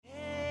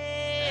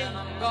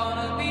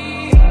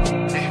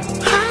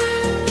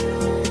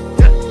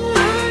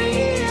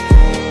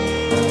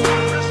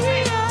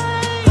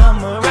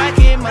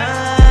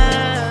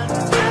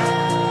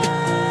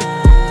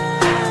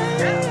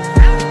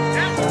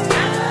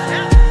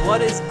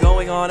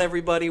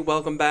Everybody,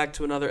 welcome back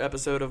to another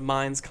episode of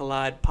Minds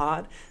Collide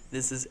Pod.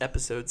 This is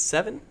episode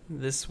 7.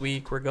 This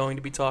week we're going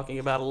to be talking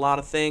about a lot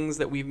of things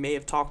that we may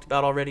have talked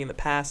about already in the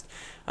past.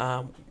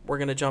 We're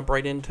going to jump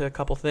right into a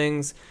couple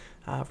things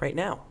right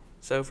now.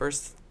 So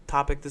first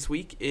topic this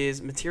week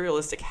is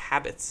materialistic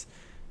habits.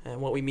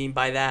 And what we mean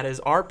by that is,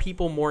 are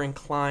people more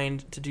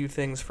inclined to do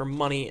things for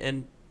money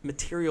and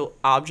material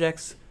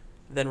objects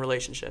than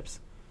relationships?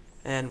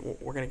 And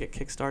we're going to get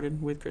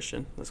kick-started with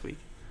Christian this week.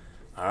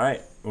 All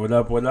right. What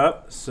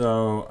up?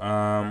 So,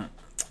 I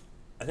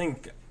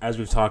think as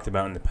we've talked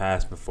about in the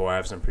past before, I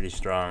have some pretty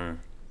strong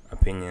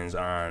opinions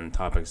on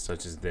topics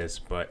such as this,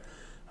 but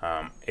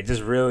it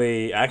just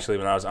really, actually,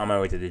 when I was on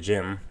my way to the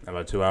gym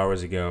about 2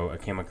 hours ago, I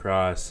came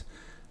across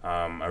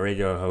a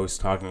radio host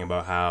talking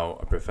about how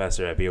a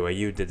professor at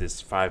BYU did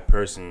this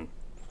 5-person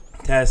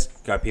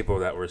test, got people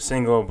that were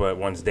single but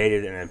once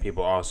dated, and then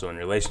people also in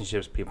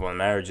relationships, people in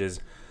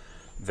marriages,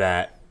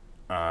 that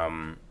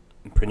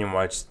pretty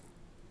much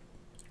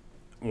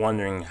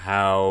wondering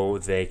how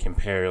they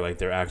compare like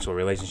their actual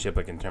relationship,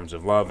 like in terms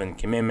of love and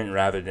commitment,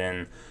 rather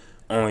than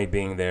only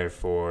being there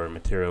for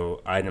material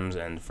items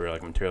and for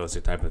like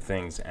materialistic type of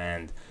things.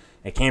 And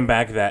it came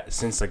back that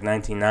since like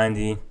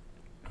 1990,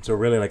 so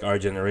really like our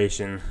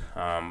generation,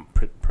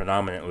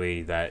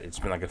 predominantly, that it's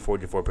been like a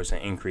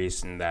 44%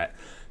 increase in that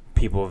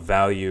people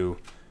value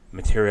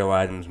material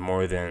items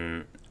more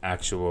than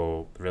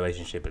actual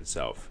relationship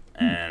itself.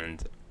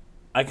 And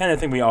I kind of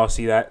think we all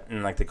see that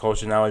in like the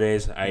culture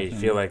nowadays. I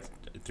feel like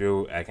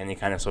through like any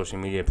kind of social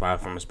media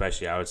platform,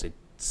 especially I would say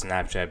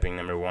Snapchat being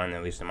number one,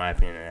 at least in my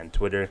opinion, and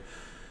Twitter,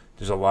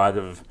 there's a lot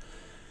of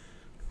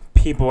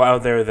people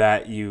out there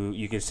that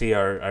you can see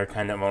are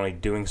kind of only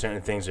doing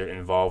certain things or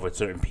involved with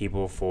certain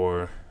people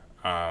for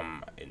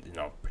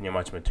pretty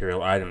much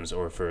material items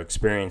or for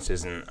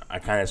experiences. And I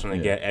kind of just want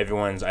to get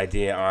everyone's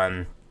idea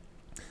on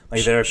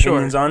like their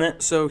opinions on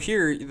it. So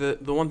here,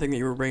 the one thing that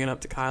you were bringing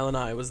up to Kyle and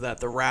I was that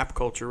the rap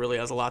culture really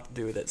has a lot to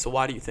do with it. So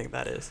why do you think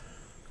that is?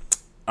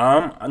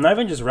 Not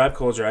even just rap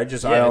culture.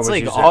 It's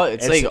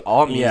like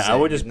all music. Yeah, I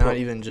would just not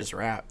even just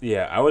rap.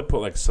 Yeah, I would put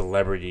like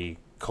celebrity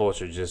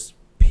culture, just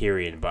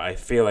period. But I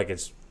feel like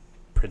it's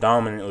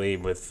predominantly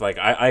with like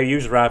I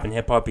use rap and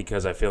hip hop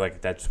because I feel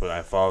like that's what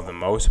I follow the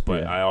most.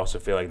 But I also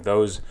feel like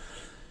those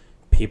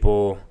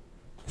people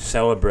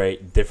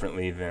celebrate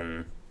differently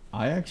than.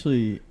 I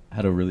actually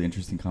had a really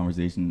interesting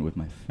conversation with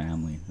my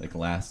family like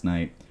last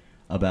night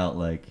about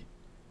like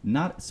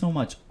not so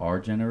much our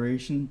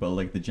generation, but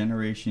like the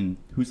generation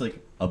who's like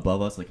above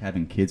us, like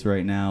having kids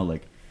right now.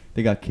 Like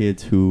they got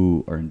kids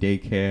who are in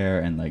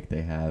daycare and like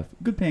they have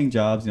good paying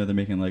jobs, they're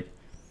making like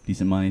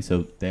decent money,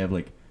 so they have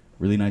like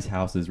really nice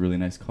houses, really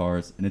nice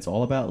cars, and it's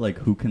all about like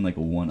who can like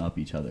one up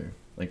each other.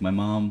 Like my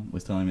mom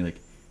was telling me like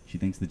she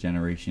thinks the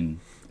generation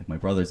like my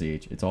brother's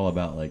age, it's all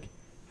about like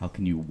how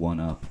can you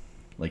one up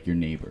like your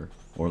neighbor,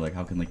 or like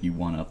how can like you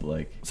one up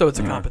like, so it's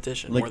a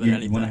competition like more than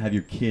anything. You want to have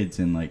your kids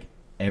in like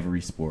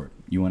every sport.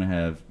 You want to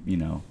have,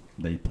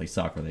 they play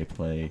soccer, they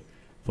play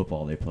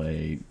football, they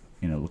play,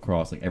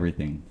 lacrosse, like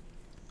everything,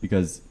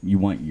 because you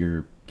want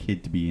your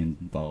kid to be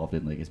involved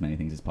in like as many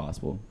things as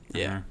possible.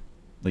 Yeah.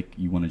 Like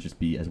you want to just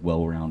be as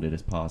well-rounded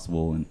as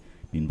possible and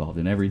be involved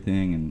in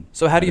everything. And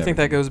so how do you think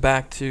that goes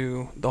back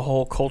to the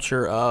whole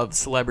culture of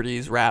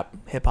celebrities, rap,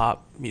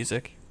 hip-hop,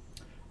 music?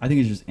 I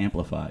think it's just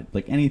amplified.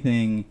 Like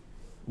anything,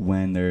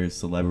 when there's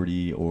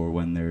celebrity or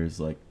when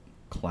there's like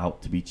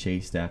clout to be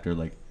chased after,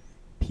 like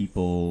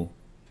people,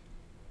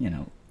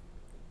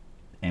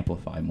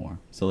 amplify more.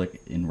 So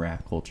like in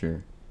rap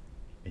culture,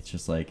 it's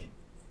just like,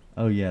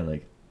 oh yeah,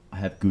 like I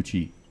have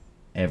Gucci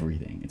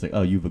everything. It's like,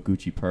 oh, you have a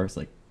Gucci purse?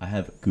 Like I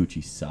have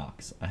Gucci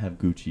socks. I have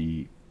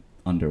Gucci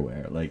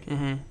underwear. Like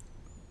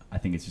I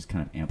think it's just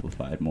kind of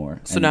amplified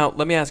more. So now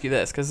let me ask you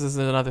this, because this is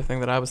another thing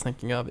that I was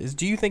thinking of, is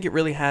do you think it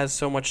really has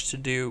so much to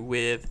do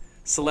with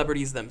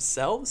celebrities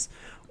themselves,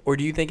 or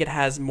do you think it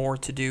has more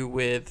to do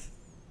with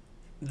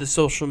the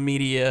social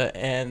media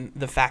and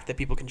the fact that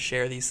people can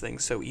share these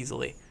things so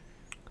easily?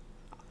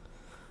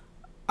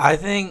 I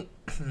think,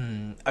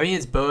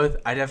 it's both.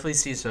 I definitely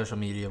see social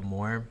media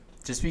more,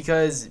 just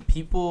because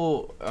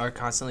people are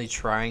constantly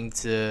trying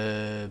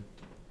to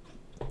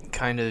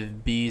kind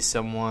of be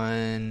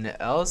someone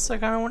else, I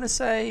kind of want to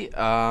say.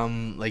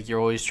 Like you're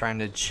always trying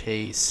to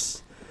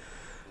chase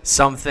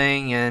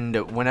something,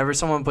 and whenever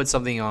someone puts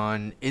something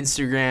on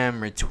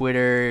Instagram or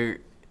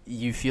Twitter,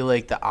 you feel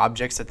like the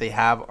objects that they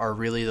have are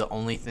really the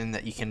only thing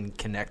that you can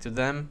connect with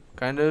them,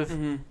 kind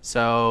of.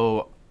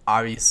 So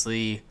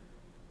obviously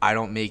I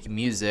don't make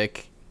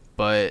music,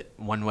 but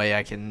one way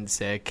I can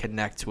say I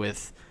connect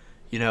with,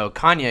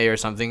 Kanye or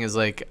something is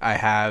like I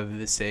have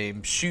the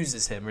same shoes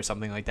as him or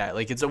something like that.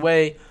 Like it's a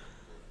way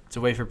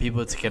for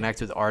people to connect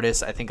with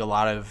artists. I think a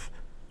lot of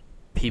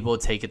people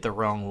take it the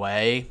wrong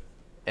way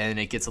and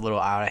it gets a little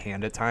out of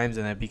hand at times,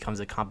 and it becomes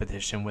a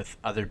competition with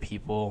other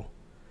people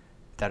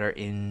that are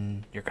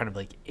in your kind of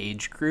like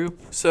age group.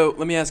 So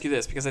let me ask you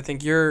this, because I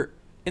think you're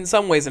in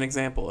some ways an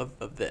example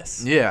of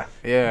this. Yeah,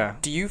 yeah.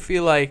 Do you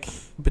feel like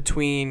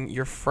between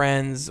your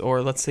friends,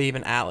 or let's say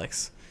even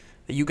Alex,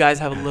 that you guys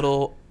have a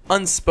little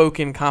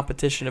unspoken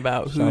competition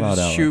about Shout out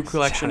whose shoe Alex.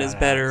 collection Shout is out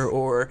better, Alex.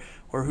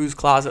 or whose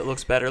closet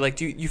looks better? Like,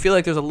 do you feel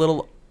like there's a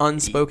little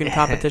unspoken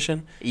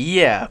competition?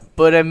 Yeah,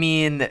 but I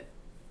mean,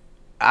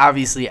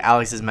 obviously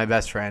Alex is my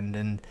best friend,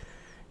 and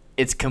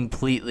it's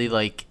completely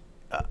like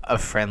a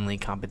friendly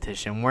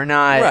competition. We're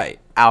not Right.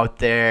 out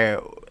there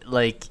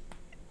like.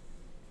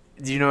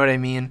 Do you know what I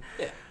mean?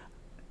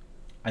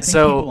 I think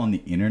So- people on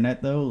the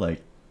internet though,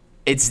 like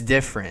It's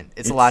different.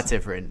 It's a It's- lot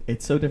different.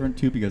 it's so different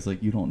too because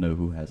like you don't know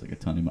who has like a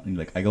ton of money.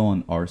 Like I go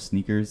on our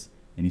sneakers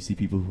and you see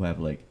people who have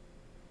like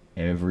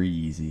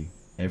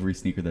every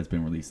sneaker that's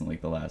been released in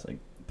like the last like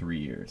 3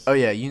 years. Oh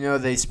yeah, you know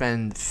they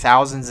spend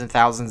thousands and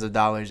thousands of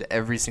dollars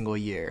every single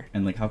year.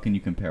 And like how can you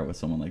compare with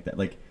someone like that?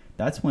 Like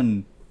that's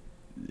when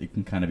it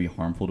can kind of be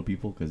harmful to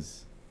people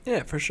because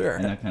Yeah, for sure.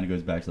 and that kind of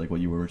goes back to like what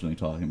you were originally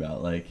talking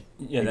about. Like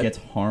Yeah, it that- gets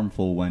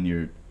harmful when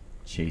you're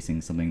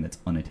chasing something that's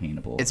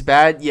unattainable. It's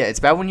bad. Yeah, it's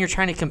bad when you're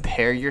trying to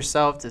compare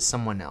yourself to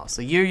someone else.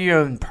 Like you're your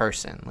own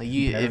person. Like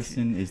you, if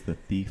Comparison is the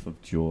thief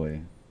of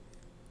joy.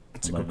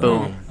 It's a I love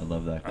good that. Boom. I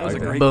love that. That was a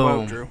like great that. quote,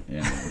 Boom. Drew.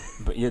 Yeah.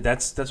 But yeah,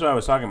 that's what I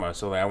was talking about.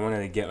 So like, I wanted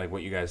to get like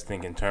what you guys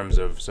think in terms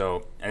of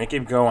and it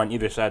could go on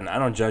either side. And I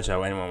don't judge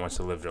how anyone wants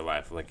to live their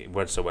life, like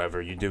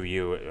whatsoever. You do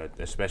you,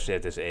 especially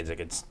at this age. Like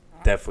it's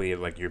definitely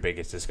like your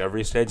biggest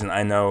discovery stage. And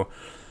I know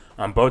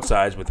on both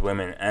sides with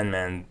women and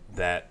men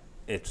that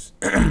it's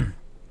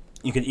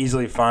you could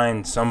easily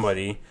find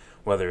somebody,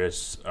 whether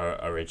it's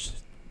a rich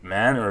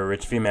man or a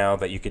rich female,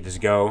 that you could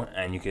just go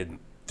and you could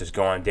just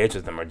go on dates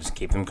with them or just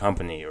keep them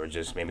company or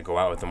just maybe go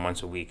out with them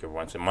once a week or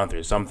once a month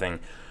or something.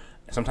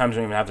 Sometimes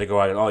you don't even have to go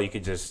out at all. You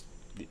could just,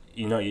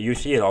 you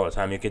see it all the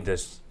time. You could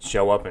just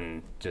show up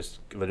and just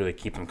literally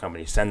keep them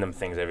company, send them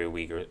things every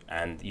week,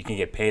 and you can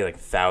get paid like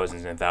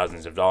thousands and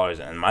thousands of dollars.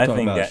 And my Talking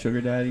thing about that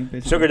sugar daddy,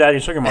 basically. sugar daddy,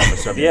 sugar mama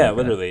stuff, yeah, Yeah.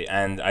 literally.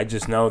 And I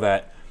just know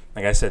that,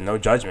 like I said, no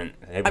judgment.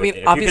 I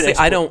mean, obviously,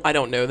 I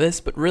don't know this,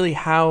 but really,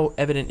 how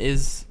evident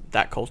is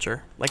that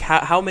culture? Like,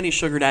 how many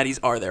sugar daddies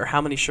are there? How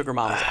many sugar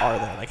mamas are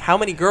there? Like, how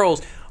many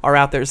girls are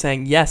out there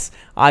saying, yes,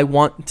 I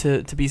want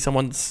to be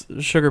someone's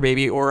sugar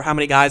baby? Or how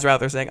many guys are out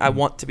there saying, I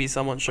want to be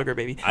someone's sugar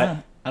baby?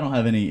 I don't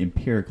have any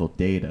empirical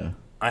data.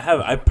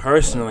 I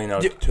personally know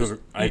You-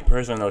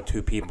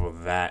 two people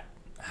that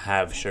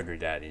have sugar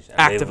daddies. And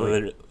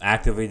Actively. they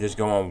actively just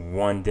go on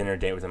one dinner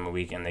date with them a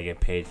week, and they get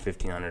paid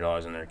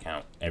 $1,500 in their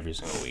account every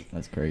single week.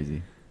 That's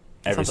crazy.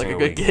 Every Sounds like a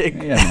single good week.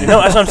 gig. Yeah, man.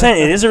 No, that's what I'm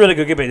saying. It is a really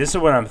good gig, but this is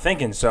what I'm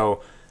thinking.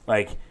 So,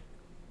 like,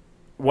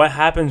 what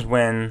happens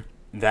when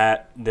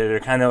they're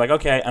kind of like,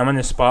 okay, I'm in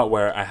a spot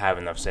where I have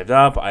enough saved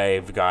up.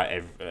 I've got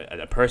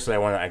a purse that I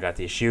want. I got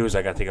these shoes.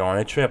 I got to go on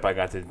a trip. I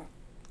got to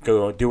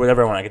go do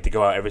whatever I want. I get to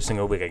go out every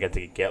single week. I get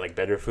to get like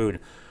better food.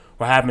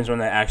 What happens when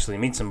they actually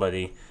meet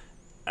somebody,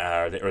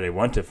 or they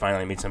want to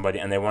finally meet somebody,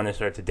 and they want to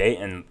start to date?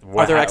 And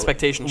Are their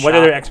expectations What are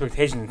shot? their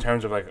expectations in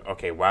terms of like,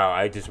 okay, wow,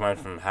 I just went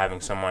from having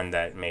someone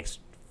that makes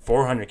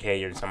 $400K a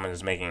year to someone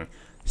that's making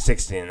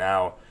 60, and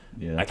now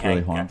Yeah, I that's can't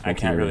really harmful. I to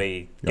can't your-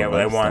 really your get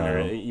what I want, or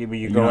lifestyle. you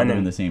You're go not in living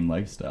and the same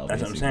lifestyle.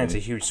 that's what I'm saying. It's a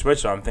basically. huge switch.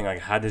 So I'm thinking like,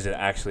 how does it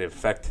actually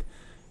affect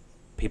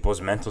people's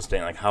mental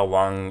state? Like, how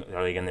long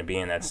are they going to be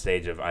in that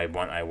stage of I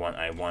want?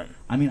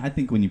 I mean, I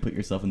think when you put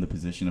yourself in the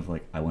position of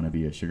like, I want to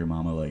be a sugar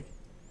mama, like,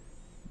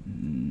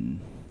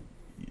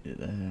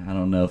 I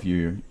don't know if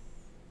you're.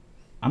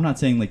 I'm not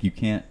saying like you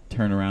can't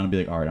turn around and be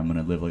like, all right, I'm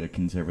gonna live like a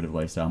conservative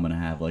lifestyle. I'm gonna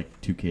have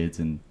like 2 kids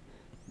and,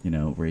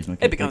 raise my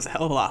kids. It becomes a like,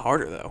 hell of a lot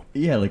harder, though.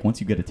 yeah, like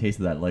once you get a taste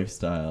of that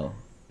lifestyle,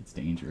 it's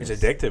dangerous.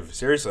 It's addictive.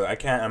 Seriously, I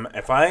can't.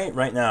 If I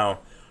right now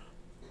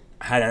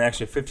had an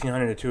extra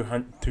 $1,500 to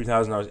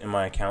 $2,000 in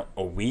my account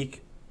a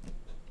week,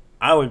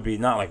 I would be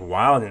not like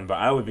wilding, but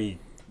I would be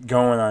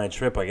going on a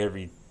trip like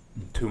every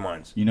 2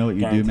 months. You know what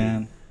you Guaranteed. do,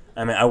 man?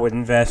 I mean, I would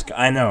invest.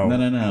 I know.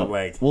 No. But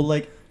like, Well,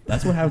 like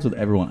that's what happens with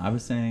everyone. I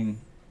was saying,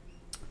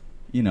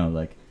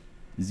 like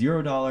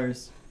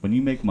 $0 when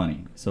you make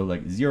money. So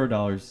like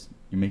 $0,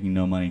 you're making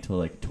no money until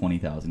like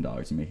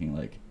 $20,000. You're making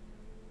like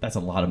that's a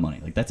lot of money.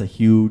 Like that's a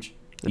huge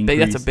increase.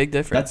 That's a big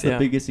difference. That's the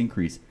biggest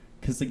increase.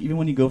 Because like even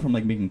when you go from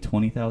like making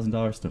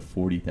 $20,000 to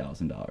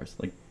 $40,000,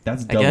 like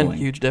that's doubling. Again,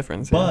 huge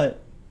difference. Yeah.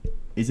 But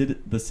is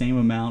it the same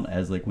amount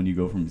as like when you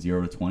go from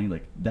 0 to 20?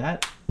 Like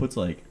that puts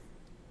like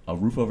a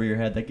roof over your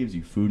head. That gives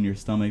you food in your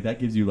stomach. That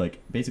gives you like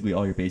basically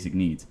all your basic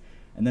needs.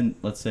 And then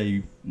let's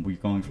say we're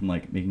going from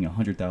like making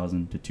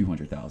 $100,000 to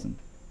 $200,000.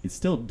 It's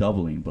still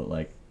doubling, but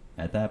like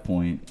at that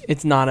point,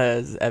 it's not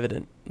as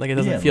evident. Like it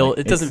doesn't Yeah, feel. like,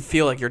 It doesn't it's-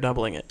 feel like you're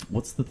doubling it.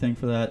 what's the thing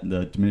for that?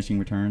 The diminishing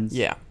returns?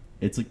 Yeah.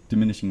 It's like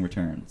diminishing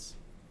returns.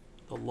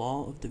 The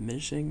law of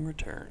diminishing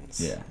returns.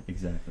 Yeah,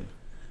 exactly.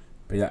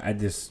 but yeah, I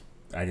just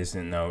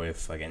didn't know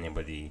if like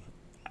anybody.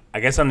 I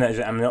guess am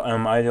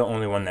I the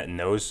only one that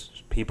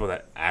knows people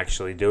that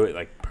actually do it,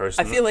 like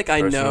personally? I feel like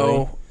I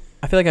know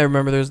I feel like I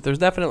remember there's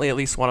definitely at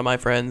least one of my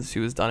friends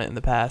who has done it in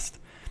the past,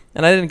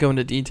 and I didn't go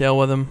into detail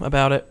with him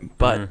about it,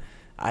 but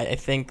I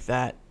think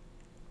that,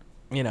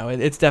 you know,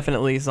 it's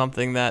definitely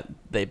something that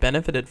they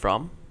benefited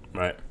from.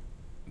 Right.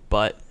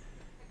 But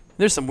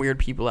there's some weird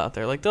people out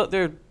there. Like,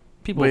 there are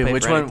people who Wait, pay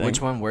which for one? anything.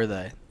 Which one were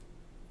they?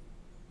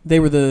 They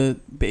were the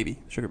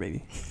sugar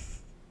baby.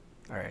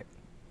 All right,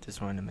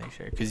 just wanted to make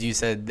sure because you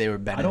said they were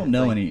better. I don't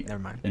know like, any Never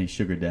mind. any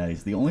sugar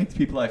daddies. The only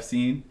people I've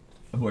seen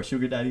who are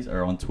sugar daddies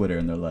are on Twitter,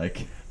 and they're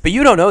like, But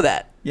you don't know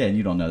that. yeah, and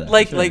you don't know that.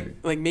 Like, Sure.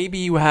 like maybe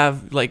you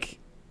have, like,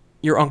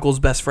 your uncle's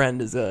best friend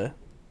is a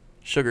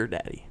sugar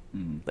daddy.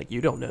 Mhm. Like,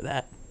 you don't know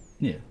that.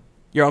 Yeah,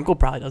 Your uncle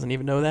probably doesn't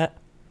even know that.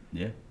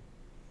 yeah.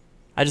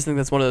 I just think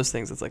that's one of those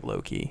things that's, like,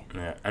 low-key.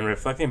 Yeah, and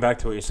reflecting back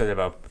to what you said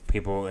about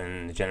people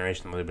in the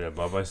generation a little bit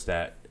above us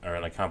that are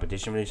in like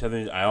competition with each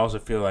other, I also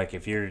feel like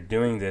if you're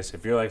doing this,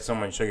 if you're like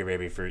someone's sugar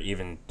baby for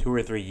even 2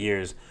 or 3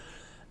 years,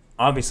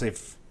 obviously,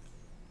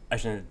 I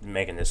shouldn't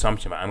make an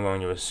assumption, but I'm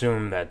going to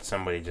assume that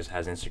somebody just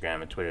has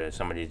Instagram and Twitter, that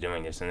somebody's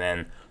doing this, and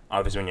then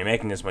obviously when you're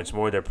making this much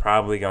more, they're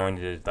probably going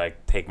to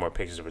like take more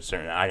pictures of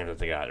certain items that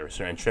they got or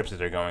certain trips that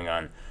they're going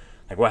on.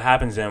 Like, what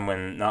happens then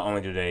when not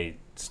only do they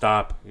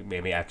stop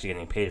maybe actually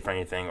getting paid for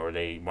anything, or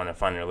they want to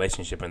find a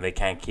relationship and they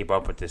can't keep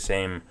up with the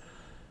same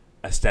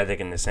aesthetic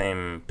and the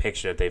same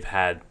picture that they've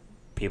had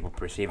people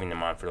perceiving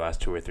them on for the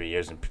last 2 or 3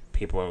 years, and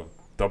people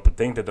don't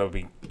think that they'll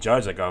be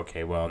judged like,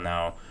 okay, well,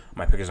 now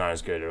my pictures aren't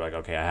as good, or like,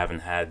 okay, I haven't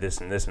had this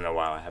and this in a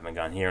while, I haven't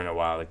gone here in a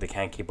while. Like, they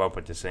can't keep up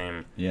with the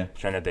same Yeah.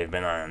 trend that they've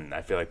been on.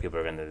 I feel like people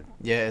are going to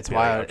Yeah, it's be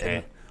like, wild. okay.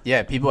 And,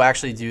 yeah, people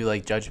actually do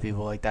like judge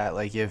people like that.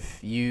 Like,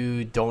 if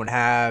you don't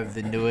have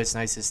the newest,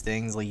 nicest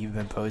things like you've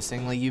been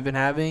posting, like you've been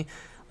having,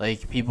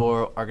 like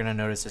people are gonna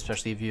notice,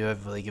 especially if you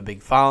have like a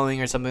big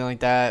following or something like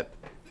that.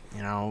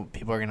 You know,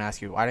 people are gonna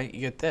ask you, why didn't you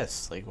get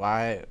this? Like,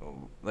 why?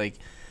 Like,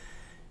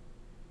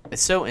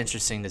 it's so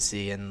interesting to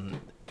see, and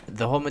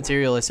the whole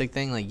materialistic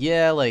thing. Like,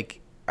 yeah,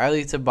 like I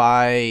like to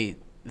buy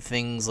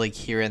things like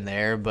here and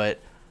there, but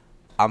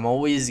I'm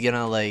always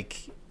gonna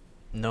like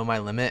know my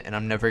limit, and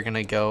I'm never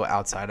gonna go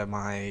outside of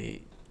my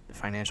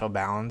financial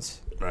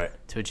bounds Right.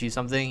 to achieve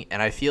something.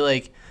 And I feel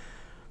like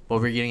what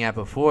we were getting at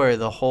before,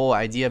 the whole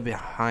idea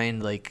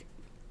behind like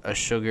a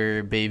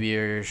sugar baby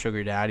or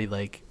sugar daddy,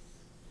 like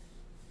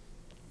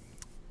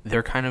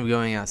they're kind of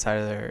going outside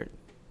of their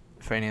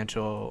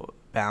financial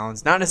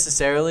bounds, not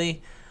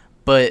necessarily,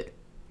 but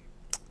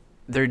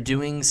they're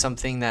doing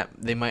something that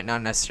they might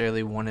not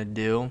necessarily want to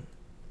do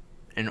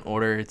in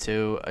order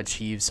to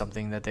achieve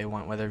something that they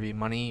want, whether it be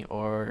money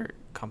or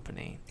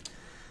company.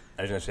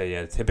 I was going to say,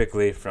 yeah,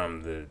 typically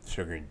from the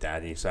sugar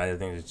daddy side of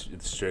things,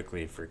 it's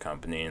strictly for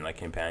company and like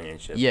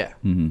companionship. Yeah.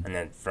 Mm-hmm. And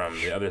then from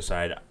the other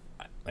side,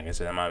 like I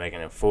said, I'm not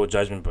making a full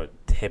judgment, but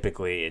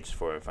typically it's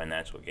for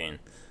financial gain.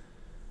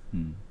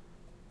 Mm.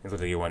 It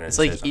looks like you wanted It's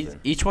to say like something.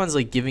 each one's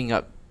like giving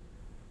up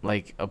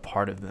like a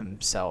part of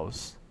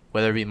themselves,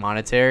 whether it be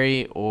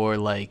monetary or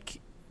like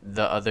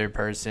the other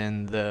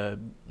person, the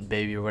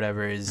baby or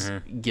whatever, is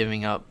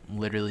giving up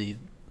literally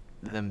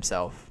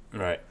themselves.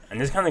 Right. And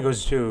this kind of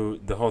goes to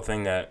the whole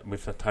thing that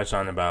we've touched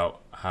on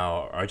about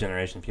how our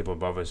generation, people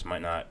above us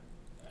might not,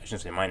 I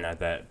shouldn't say might not,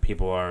 that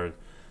people are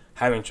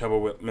having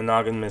trouble with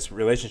monogamous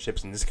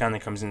relationships. And this kind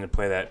of comes into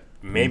play that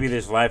maybe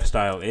this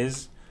lifestyle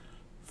is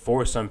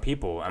for some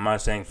people. I'm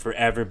not saying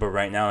forever, but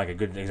right now, like a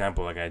good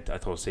example, like I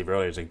told Steve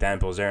earlier, it's like Dan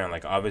Bilzerian.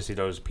 Like, obviously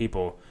those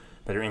people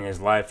that are in his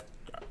life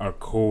are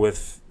cool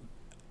with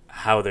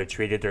how they're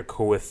treated. They're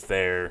cool with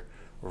their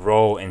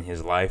role in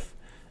his life,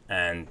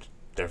 and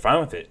they're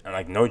fine with it. And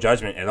like, no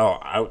judgment at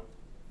all.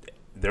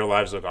 Their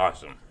lives look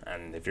awesome,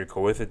 and if you're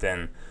cool with it,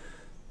 then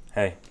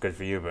hey, good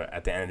for you. But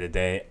at the end of the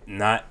day,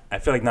 I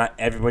feel like not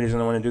everybody's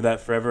gonna want to do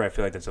that forever. I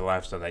feel like that's a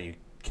lifestyle that you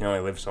can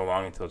only live so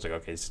long until it's like,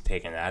 okay, it's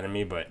taken out of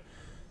me. But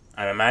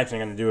I'm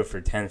imagining I'm going to do it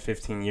for 10,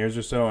 15 years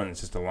or so, and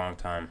it's just a long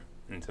time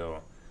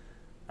until,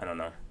 I don't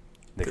know,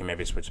 they can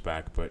maybe switch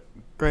back. But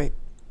Great.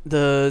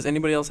 Does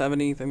anybody else have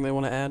anything they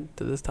want to add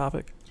to this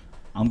topic?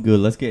 I'm good.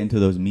 Let's get into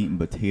those meat and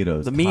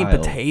potatoes. The meat and Kyle,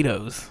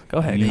 potatoes. Go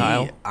ahead, Me-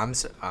 Kyle.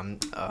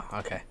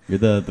 Okay. You're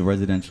the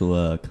residential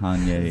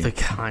Kanye. The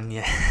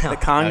Kanye. The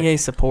Kanye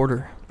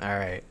supporter. All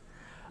right.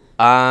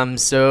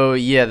 So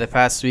yeah, the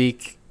past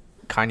week,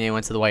 Kanye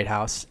went to the White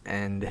House,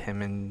 and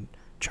him and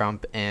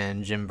Trump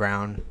and Jim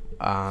Brown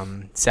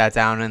sat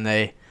down, and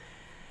they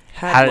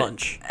Had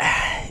lunch.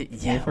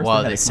 yeah. First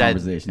Well, they had they a said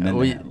conversation, then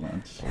they had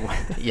lunch.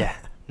 yeah.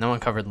 No one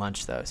covered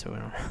lunch though, so we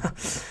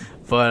don't.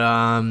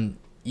 But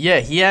yeah,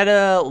 he had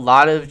a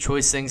lot of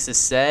choice things to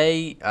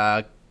say.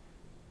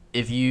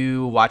 If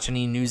you watch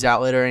any news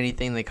outlet or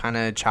anything, they kind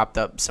of chopped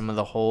up some of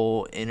the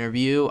whole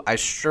interview. I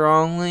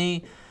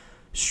strongly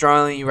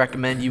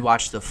recommend you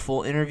watch the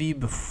full interview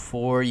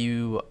before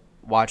you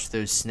watch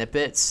those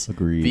snippets.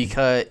 Agreed.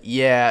 Because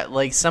yeah,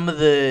 like some of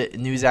the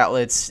news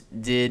outlets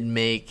did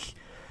make.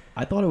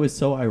 I thought it was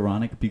so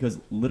ironic because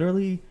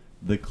literally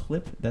the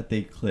clip that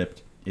they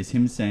clipped is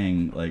him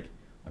saying, like,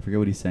 I forget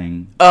what he's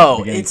saying.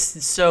 Oh, Again, it's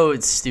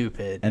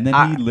stupid. and then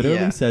he literally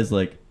yeah. says,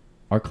 like,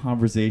 our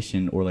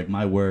conversation or like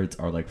my words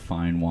are like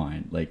fine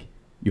wine. Like,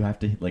 you have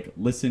to like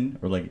listen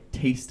or like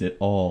taste it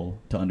all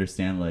to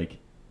understand like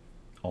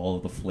all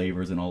of the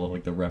flavors and all of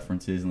like the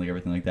references and like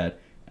everything like that.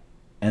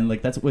 And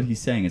like that's what he's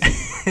saying is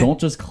like, don't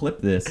just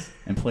clip this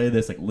and play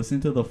this. Like listen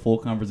to the full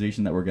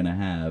conversation that we're gonna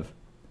have,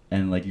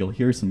 and like you'll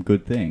hear some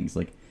good things.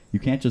 Like you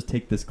can't just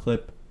take this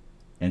clip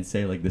and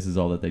say like this is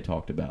all that they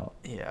talked about.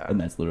 Yeah.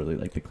 And that's literally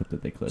like the clip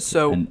that they clipped.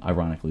 So, and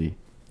ironically,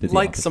 did the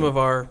like some opposite.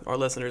 of our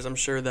listeners, I'm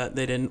sure that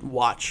they didn't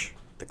watch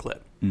the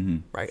clip. Mm-hmm.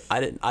 Right? I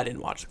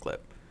didn't watch the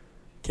clip.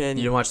 Can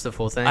You didn't watch the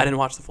full thing? I didn't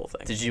watch the full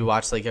thing. Did you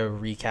watch like a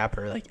recap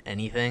or like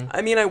anything?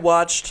 I mean, I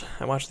watched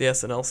the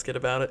SNL skit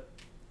about it.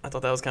 I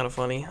thought that was kind of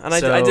funny, and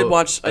So, I did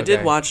watch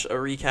okay. a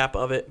recap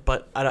of it,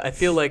 but I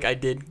feel like I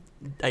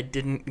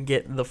didn't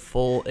get the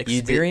full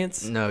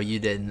experience. No, you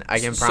didn't. I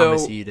can So-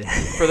 promise you didn't.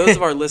 For those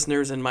of our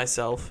listeners and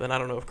myself, and I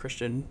don't know if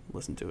Christian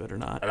listened to it or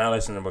not. And I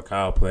listened to what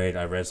Kyle played.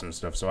 I read some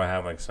stuff, so I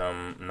have like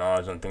some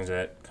knowledge on things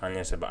that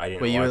Kanye said, but I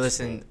didn't. Wait, you watch were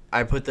listening?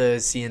 I put the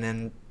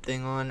CNN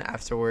thing on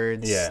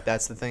afterwards. Yeah.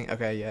 That's the thing?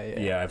 Okay, yeah.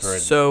 Yeah, I've heard.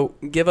 So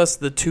give us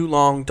the too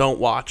long, don't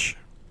watch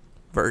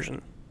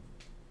version.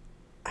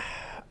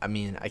 I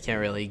mean, I can't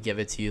really give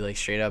it to you like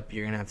straight up.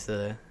 You're going to have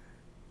to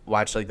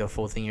watch like the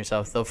full thing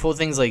yourself. The full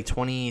thing's like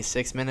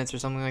 26 minutes or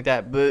something like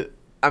that. But,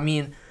 I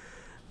mean,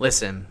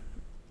 listen.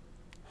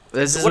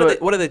 This is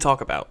What do they talk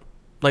about?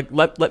 Like,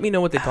 let me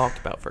know what they talked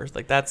about first.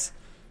 Like, that's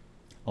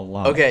A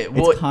lot. Okay,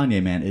 well, it's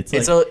Kanye, man. It's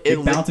it's like a- it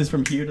it bounces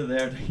from here to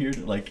there to here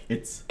to like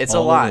it's a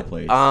all lot. over the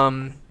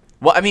place.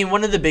 Well, I mean,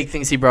 one of the big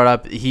things he brought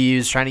up, he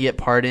was trying to get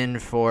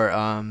pardoned for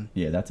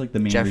yeah, that's like the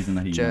main reason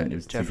that he went. It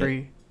was to get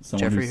Jeffrey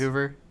someone who's-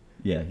 Hoover.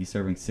 Yeah, he's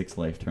serving 6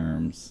 life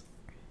terms.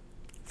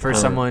 For For-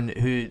 someone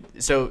who,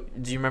 so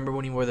do you remember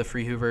when he wore the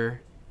Free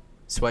Hoover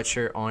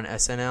sweatshirt on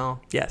SNL?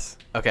 yes.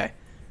 Okay,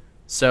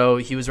 so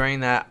he was wearing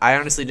that. I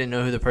honestly didn't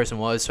know who the person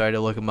was, so I had to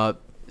look him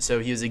up.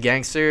 So he was a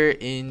gangster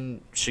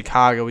in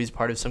Chicago. He's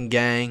part of some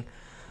gang.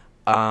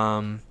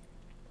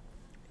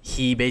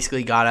 He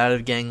basically got out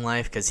of gang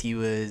life because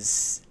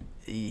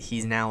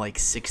he's now like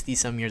 60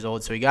 some years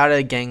old. So he got out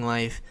of gang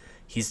life.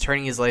 He's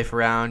turning his life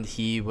around.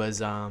 He was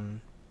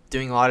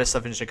doing a lot of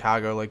stuff in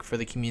Chicago, like for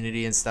the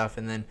community and stuff.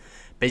 And then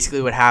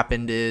basically what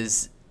happened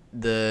is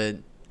the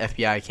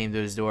FBI came to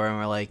his door and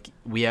were like,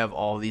 we have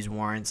all these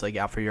warrants like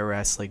out for your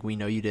arrest. Like we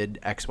know you did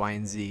X, Y,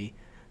 and Z.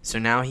 So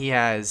now he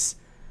has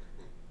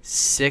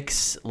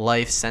 6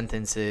 life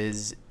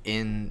sentences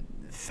in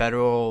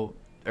federal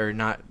or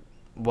not,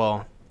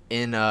 well,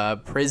 in a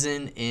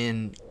prison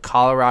in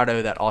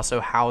Colorado that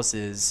also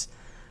houses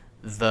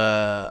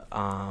the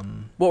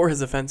What were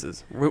his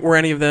offenses? Were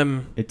any of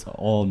them? It's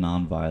all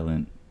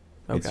non-violent.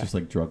 It's Okay. just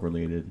like drug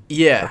related.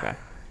 yeah, Okay.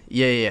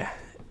 yeah,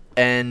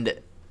 and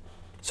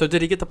So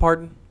did he get the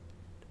pardon?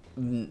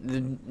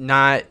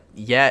 not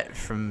yet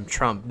from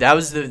Trump. That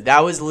was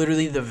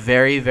literally the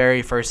very,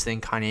 very first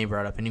thing Kanye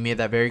brought up, and he made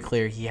that very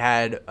clear. He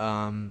had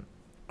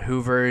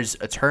Hoover's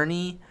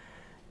attorney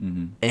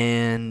Mm-hmm.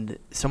 and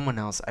someone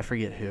else, I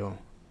forget who,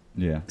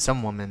 Yeah.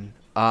 some woman.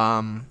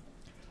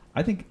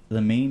 I think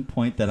the main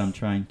point that I'm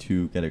trying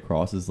to get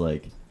across is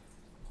like,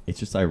 it's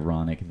just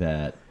ironic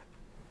that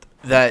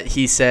That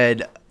he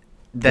said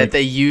that Like-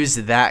 they used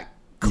that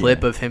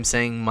clip Yeah. of him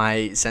saying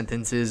my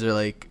sentences or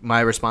like my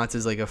response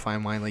is like a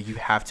fine wine, like you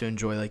have to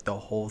enjoy like the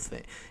whole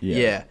thing.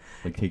 Yeah.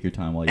 like take your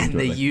time while you And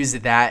enjoy. they like, used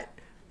that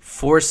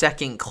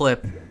 4-second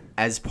clip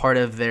as part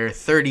of their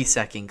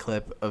 30-second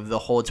clip of the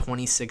whole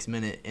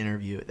 26-minute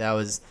interview. That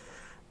was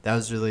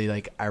really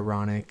like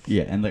ironic.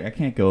 Yeah, and like I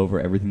can't go over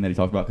everything that he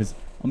talked about because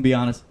I'm gonna be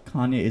honest,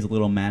 Kanye is a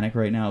little manic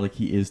right now. Like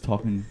he is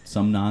talking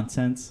some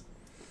nonsense.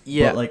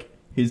 Yeah. But like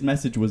his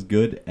message was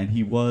good, and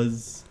he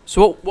was.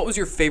 So what was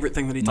your favorite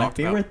thing that he My talked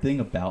favorite about? thing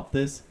about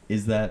this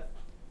is that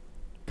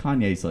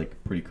Kanye's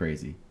like pretty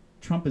crazy.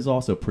 Trump is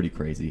also pretty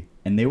crazy,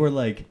 and they were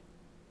like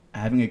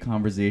having a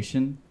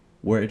conversation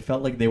where it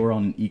felt like they were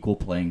on an equal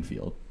playing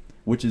field,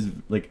 which is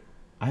like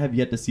I have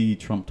yet to see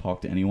Trump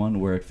talk to anyone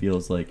where it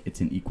feels like it's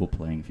an equal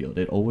playing field.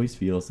 It always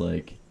feels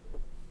like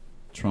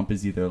Trump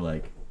is either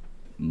like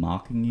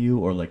mocking you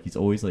or like he's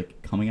always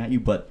like coming at you,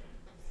 but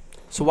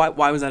So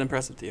why was that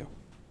impressive to you?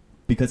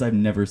 because I've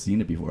never seen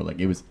it before. Like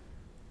it was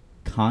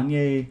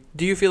Kanye.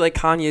 Do you feel like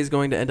Kanye is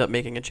going to end up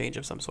making a change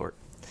of some sort?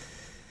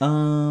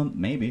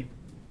 Maybe.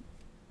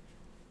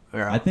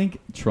 Or- I think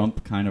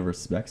Trump kind of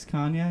respects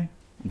Kanye,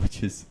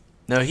 which is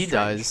no, he Strange.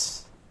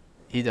 does.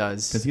 He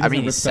does. because he I doesn't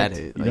mean, respect. he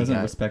said it. He like doesn't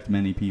that. respect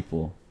many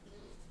people.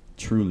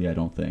 Truly, I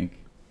don't think.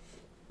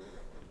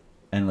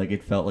 And like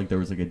it felt like there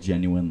was like a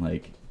genuine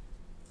like,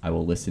 I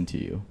will listen to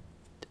you.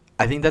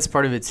 I think that's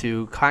part of it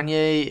too.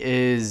 Kanye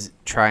is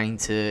trying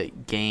to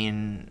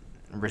gain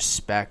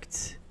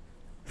respect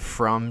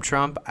from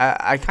Trump.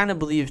 I kind of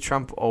believe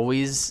Trump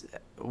always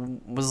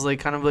was like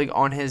kind of like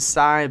on his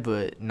side,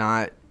 but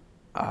not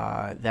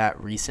that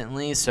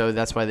recently. So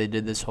that's why they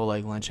did this whole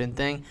like lynching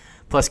thing.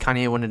 Plus,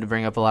 Kanye wanted to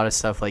bring up a lot of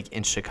stuff like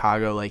in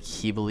Chicago, like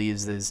he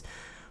believes is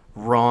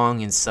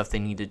wrong and stuff they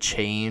need to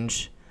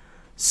change.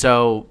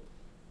 So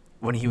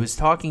when he was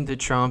talking to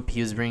Trump,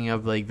 he was bringing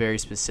up like very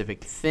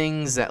specific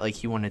things that like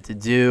he wanted to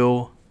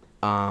do,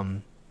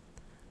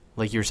 like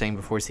like you were saying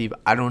before, Steve,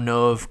 I don't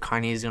know if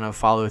Kanye is going to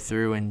follow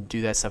through and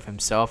do that stuff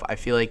himself. I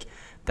feel like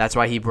that's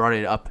why he brought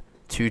it up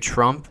to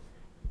Trump,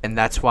 and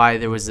that's why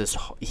there was this.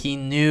 He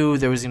knew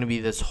there was going to be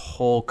this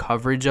whole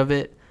coverage of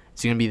it.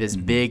 It's going to be this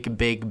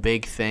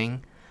big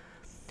thing.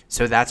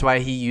 So that's why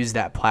he used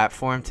that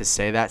platform to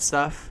say that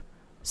stuff,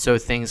 so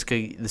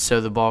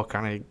the ball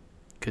kind of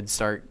could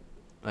start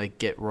like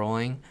get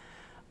rolling.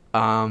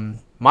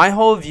 My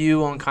whole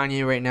view on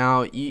Kanye right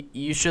now,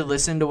 you should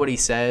listen to what he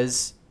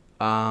says.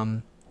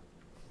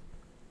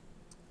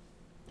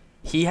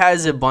 He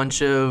has a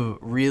bunch of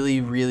really,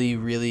 really,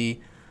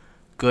 really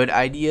good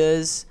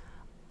ideas.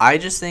 I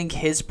just think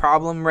his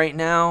problem right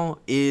now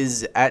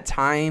is at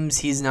times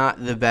he's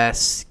not the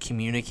best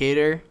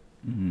communicator.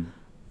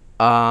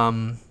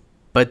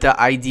 But the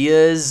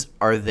ideas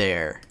are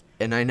there.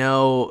 And I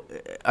know,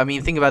 I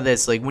mean, think about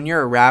this. Like, when you're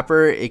a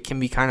rapper, it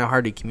can be kind of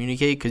hard to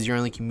communicate because you're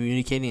only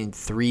communicating in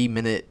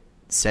 3-minute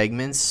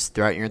segments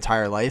throughout your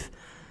entire life.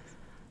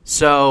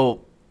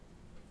 So,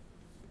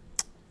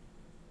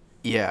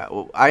 yeah,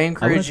 I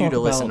encourage you to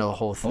listen to the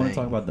whole thing. I want to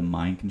talk about the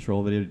mind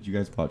control video. Did you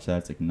guys watch that?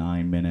 It's like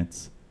 9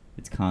 minutes.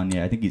 It's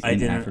Kanye. I think he's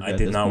in Africa. I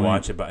did not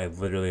watch it, but I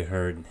literally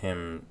heard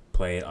him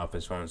play it off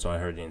his phone, so I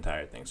heard the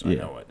entire thing. So I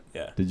know it.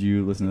 Yeah. Did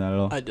you listen to that at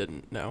all? I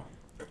didn't. No.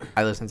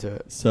 I listened to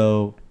it.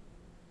 So,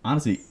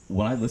 honestly,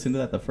 when I listened to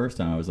that the first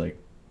time, I was like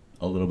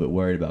a little bit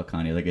worried about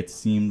Kanye. Like, it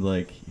seemed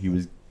like he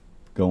was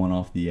going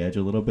off the edge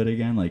a little bit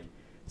again. Like,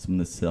 some of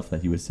the stuff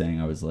that he was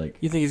saying, I was like,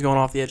 You think he's going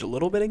off the edge a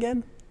little bit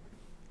again?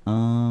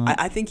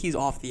 I think he's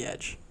off the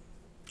edge.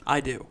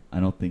 I do. I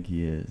don't think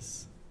he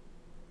is.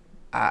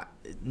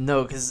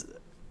 No, because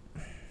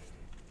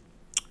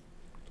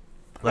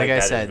like I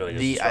said, really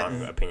the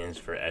strong opinions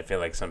for. I feel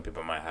like some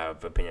people might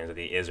have opinions that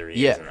he is or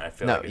he Yeah. isn't. I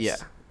feel No, like it's, yeah.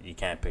 you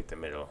can't pick the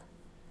middle.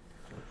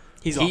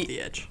 He's off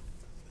the edge.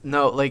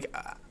 No, like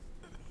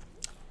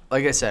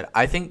I said,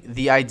 I think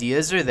the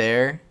ideas are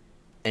there,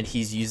 and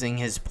he's using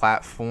his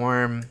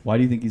platform. Why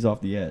do you think he's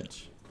off the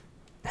edge?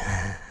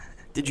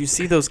 Did you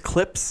see those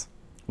clips?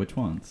 Which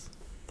ones?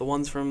 The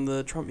ones from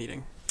the Trump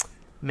meeting.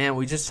 Man,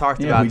 we just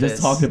talked about this. Yeah, we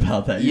just talked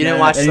about that. You didn't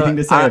watch anything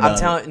to say about I'm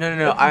telling.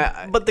 No.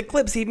 But the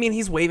clips,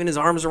 he's waving his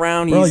arms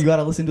around. Bro, you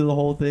gotta listen to the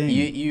whole thing.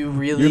 You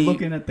really. You're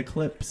looking at the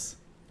clips.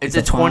 It's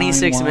a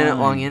 26-minute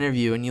long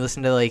interview, and you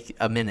listen to like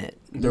a minute.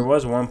 There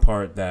was one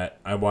part that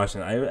I watched,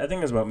 and I think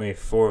it was about maybe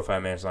 4 or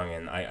 5 minutes long,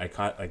 and I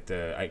caught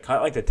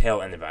the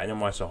tail end of it. I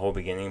didn't watch the whole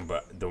beginning,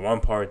 but the one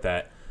part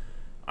that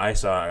I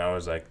saw, and I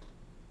was like,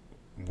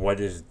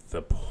 what is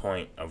the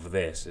point of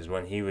this? Is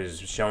when he was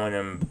showing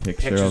him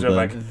pictures of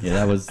like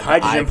that was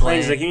hydrogen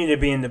planes. Like, you need to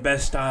be in the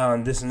best style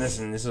and this, and this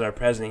is our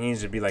president. He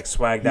needs to be like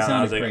swagged out.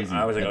 I was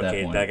like,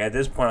 okay, like at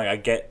this point, like I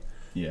get.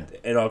 Yeah,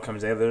 it all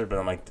comes together, but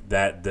I'm like,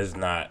 this is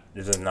not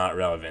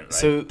relevant. Like,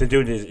 so the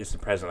dude is the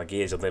president, like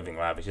he is a living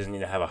life. He doesn't need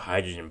to have a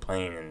hydrogen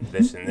plane and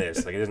this and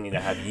this. Like, he doesn't need to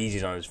have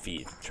Yeezys on his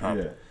feet.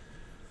 Trump.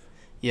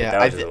 Yeah,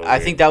 I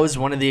think that was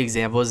one of the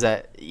examples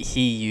that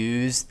he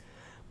used,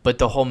 but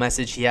the whole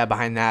message he had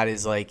behind that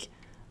is like,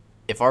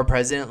 if our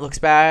president looks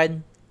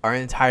bad, our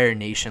entire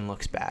nation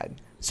looks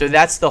bad. So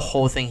that's the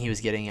whole thing he was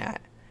getting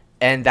at.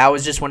 And that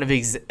was just one of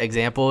his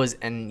examples.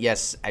 And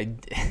yes,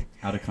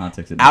 out of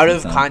context.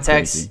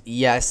 Crazy.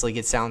 Yes, like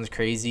it sounds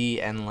crazy,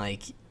 and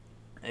like,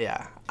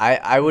 yeah,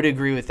 I would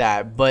agree with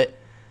that. But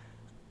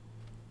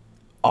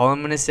all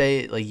I'm gonna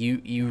say, like,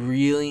 you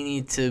really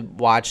need to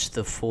watch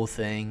the full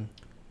thing.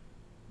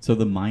 So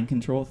the mind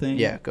control thing.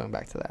 Yeah, going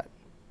back to that.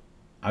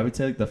 I would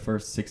say like the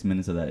first 6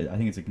 minutes of that. I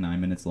think it's like 9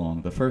 minutes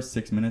long. The first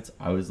 6 minutes,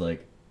 I was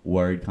like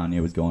worried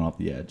Kanye was going off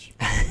the edge.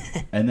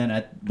 And then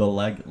at the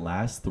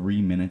last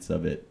 3 minutes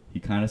of it, he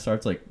kind of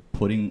starts like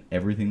putting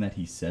everything that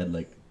he said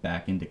like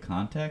back into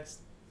context.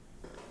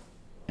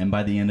 And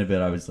by the end of it,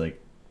 I was like,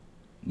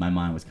 my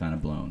mind was kind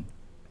of blown.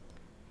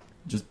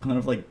 Just kind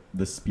of like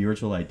the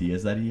spiritual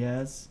ideas that he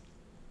has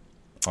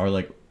are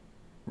like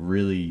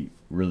really,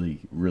 really,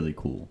 really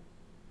cool.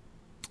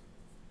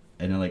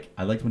 And like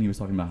I liked when he was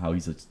talking about how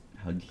he's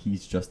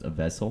just a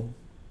vessel,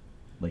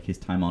 like his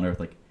time on Earth,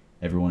 like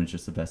everyone is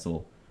just a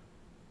vessel.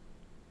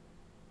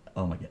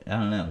 Oh my god, I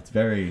don't know. It's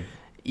very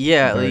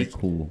like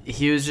cool.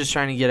 He was just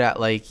trying to get at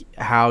like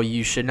how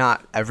you should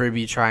not ever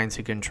be trying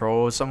to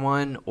control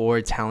someone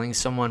or telling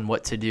someone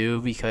what to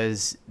do,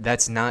 because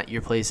that's not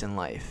your place in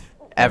life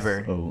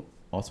ever. Oh,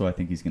 also I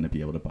think he's gonna be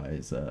able to buy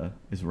his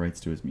rights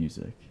to his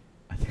music.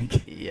 I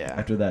think. Yeah.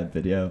 After that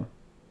video.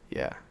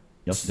 Yeah.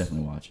 Y'all should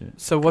definitely watch it.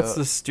 So what's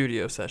the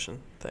studio session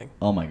thing?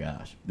 Oh my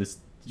gosh, did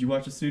you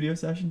watch the studio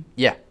session?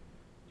 Yeah.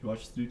 Did you watch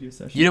the studio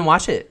session? You didn't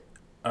watch it?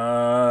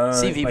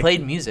 See, he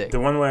played music. The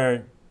one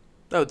where.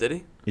 Oh, did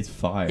he? It's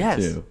fire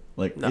too.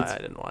 Like, no, it's I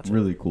didn't watch it.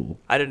 Really cool.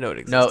 I didn't know it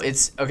existed. No,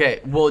 it's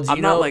okay. Well,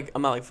 I'm not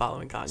like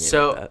following Kanye.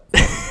 So, like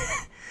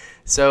that.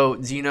 So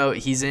do you know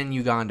he's in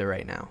Uganda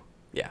right now?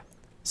 Yeah.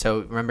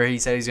 So remember he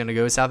said he's gonna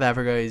go to South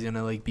Africa. He's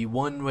gonna like be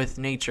one with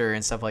nature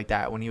and stuff like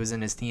that. When he was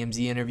in his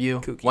TMZ interview,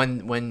 Kooky.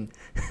 when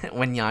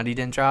Yandi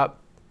didn't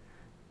drop.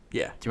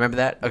 Yeah. Do you remember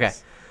that? Okay.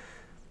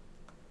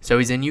 So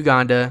he's in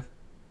Uganda.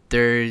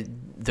 They're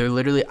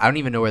literally, I don't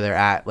even know where they're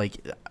at. Like,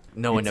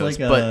 no one It's knows.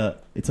 like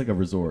But it's like a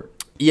resort.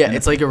 yeah, and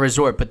it's like a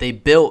resort. But they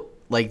built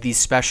like these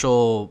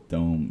special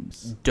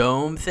Domes.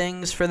 dome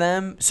things for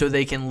them, so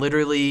they can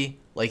literally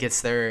like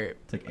it's their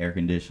It's like air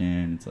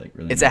conditioned. It's like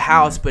really. it's a nice in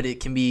house, there. but it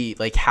can be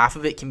like half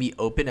of it can be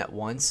open at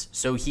once.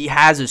 So he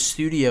has a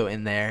studio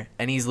in there,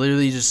 and he's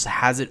literally just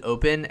has it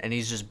open, and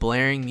he's just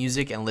blaring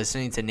music and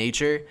listening to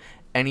nature.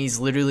 And he's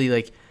literally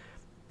like,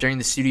 during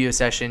the studio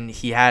session,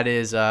 he had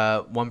his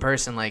one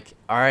person like,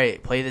 all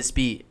right, play this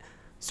beat,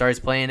 starts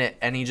playing it,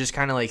 and he just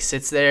kind of like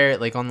sits there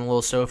like on the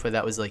little sofa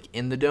that was like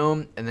in the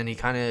dome, and then he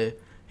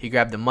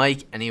grabbed the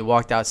mic and he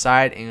walked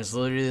outside, and he was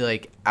literally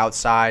like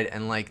outside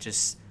and like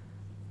just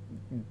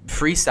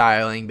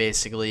freestyling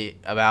basically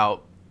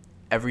about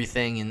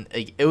everything, and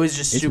like, it was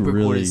just It's super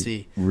really, cool to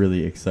see.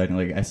 really exciting.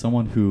 Like as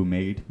someone who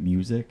made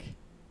music,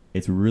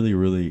 it's really,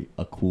 really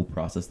a cool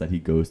process that he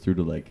goes through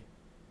to like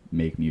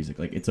make music.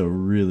 Like it's a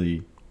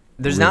really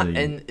There's really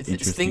not, and think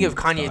interesting of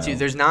Kanye too. style.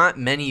 There's not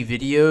many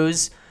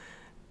videos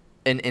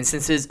and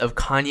instances of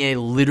Kanye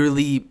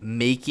literally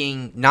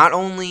making not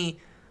only.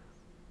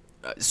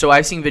 So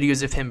I've seen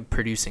videos of him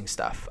producing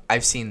stuff.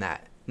 I've seen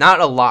that, not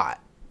a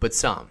lot, but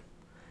some.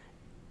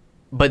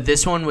 But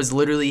this one was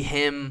literally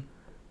him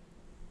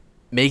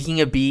making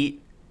a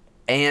beat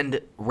and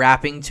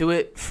rapping to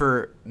it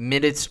for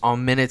minutes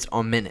on minutes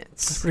on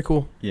minutes. That's pretty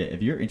cool. Yeah,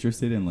 if you're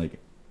interested in like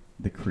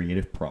the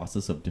creative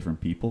process of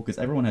different people, because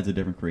everyone has a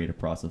different creative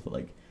process. But,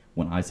 like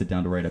when I sit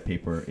down to write a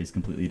paper is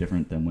completely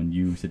different than when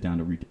you sit down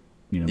to read,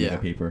 make Yeah. a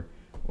paper,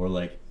 or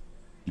like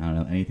I don't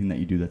know, anything that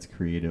you do that's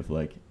creative.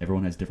 Like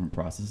everyone has different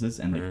processes,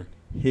 and like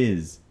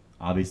his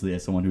obviously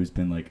as someone who's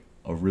been like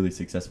a really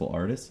successful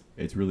artist,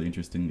 it's really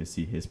interesting to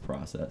see his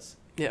process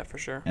Yeah, for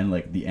sure. and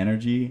like the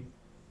energy.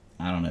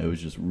 I don't know, it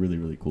was just really,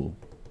 really cool.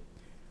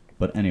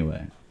 But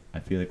anyway, I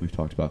feel like we've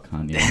talked about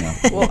Kanye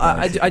enough. Well,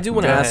 I do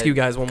want to Go ask ahead. you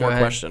guys one Go more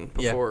ahead. question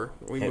Yeah. before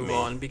we Hit move me.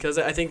 on, because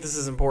I think this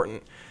is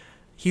important.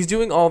 He's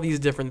doing all these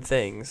different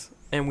things,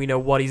 and we know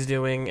what he's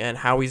doing and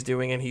how he's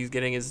doing, and he's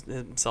getting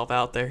himself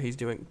out there. He's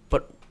doing,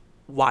 but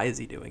why is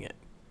he doing it?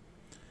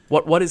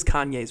 What is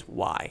Kanye's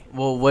why?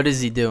 Well, what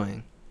is he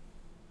doing?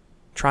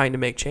 Trying to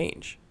make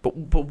change, but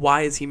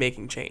why is he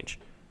making change?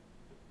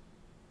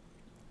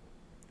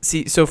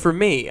 See, so for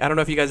me, I don't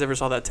know if you guys ever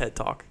saw that TED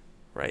Talk,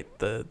 right?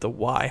 The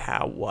why,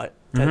 how, what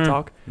TED Mhm.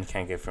 Talk. You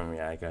can't get from me.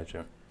 I got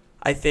you.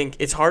 I think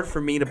it's hard for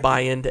me to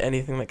buy into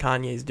anything that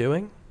Kanye's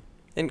doing.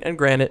 And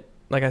granted,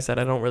 like I said,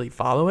 I don't really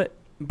follow it,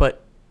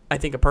 but I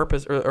think a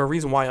purpose or a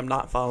reason why I'm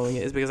not following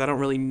it is because I don't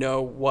really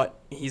know what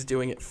he's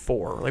doing it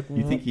for. Like,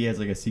 You think he has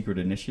like a secret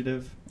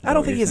initiative? Is I that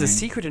don't what think he you're has a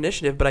saying? secret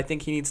initiative, but I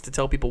think he needs to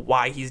tell people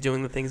why he's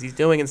doing the things he's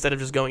doing instead of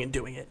just going and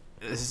doing it.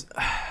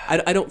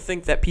 I don't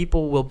think that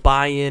people will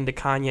buy into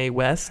Kanye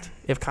West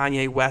if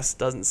Kanye West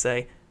doesn't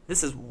say,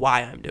 this is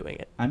why I'm doing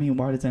it. I mean,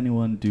 why does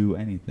anyone do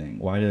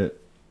anything?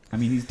 I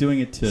mean, he's doing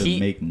it to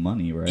make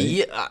money,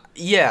 right?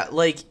 Yeah,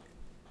 like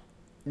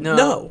no.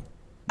 No.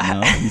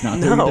 No, he's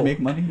not doing it to make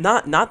money.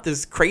 Not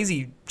this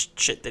crazy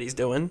shit that he's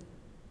doing.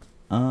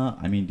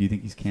 I mean, do you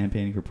think he's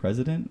campaigning for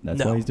president? That's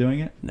No. why he's doing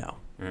it. No,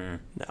 Mm-mm.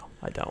 no,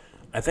 I don't.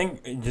 I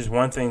think just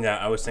one thing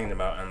that I was thinking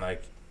about, and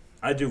like,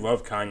 I do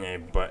love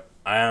Kanye, but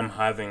I am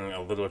having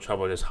a little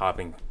trouble just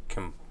hopping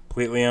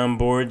completely on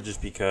board,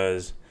 just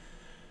because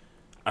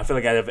I feel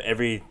like out of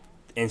every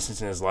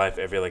instance in his life,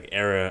 every like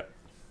era,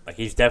 like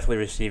he's definitely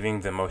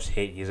receiving the most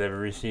hate he's ever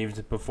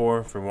received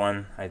before. For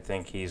one, I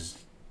think he's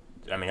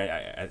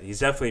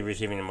definitely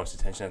receiving the most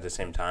attention at the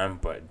same time,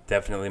 but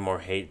definitely more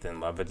hate than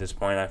love at this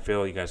point. I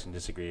feel you guys can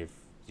disagree if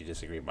you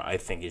disagree, but I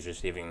think he's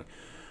receiving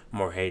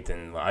more hate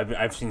than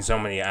I've seen so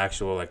many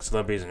actual like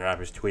celebrities and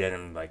rappers tweet at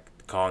him, like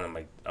calling him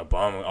like a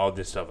bum, all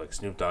this stuff, like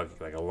Snoop Dogg,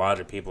 like a lot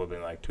of people have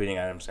been like tweeting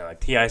at him saying like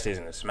T.I. says he's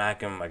gonna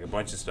smack him, like a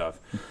bunch of stuff.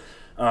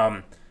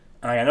 And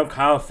I know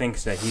Kyle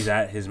thinks that he's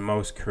at his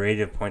most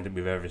creative point that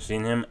we've ever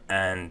seen him,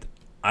 and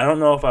I don't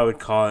know if I would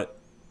call it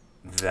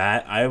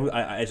that.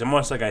 It's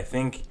almost like I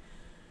think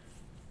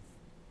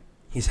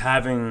he's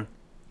having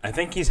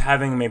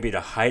maybe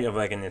the height of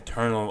like an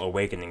eternal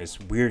awakening. As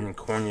weird and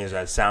corny as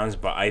that sounds,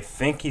 but I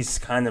think he's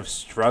kind of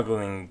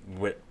struggling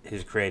with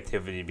his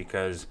creativity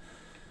because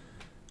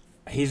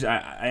he's,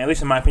 at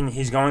least in my opinion,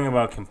 he's going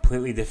about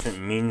completely different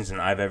means than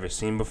I've ever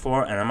seen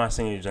before. And I'm not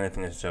saying there's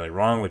anything necessarily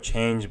wrong with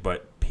change,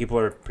 but people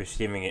are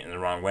perceiving it in the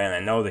wrong way. And I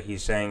know that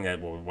he's saying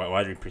that, well,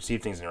 why do we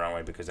perceive things in the wrong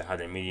way? Because of how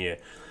the media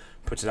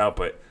puts it out.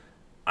 But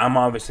I'm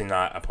obviously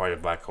not a part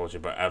of black culture,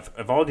 but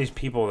of all these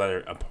people that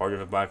are a part of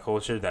the black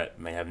culture that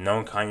may have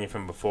known Kanye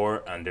from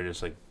before, and they're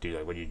just like, dude,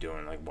 like, what are you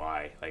doing? Like,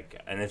 why? Like,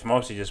 and it's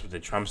mostly just with the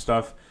Trump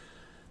stuff.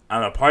 I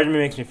don't know. Part of me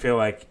makes me feel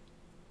like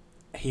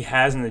he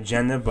has an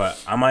agenda,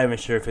 but I'm not even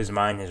sure if his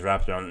mind has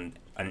wrapped on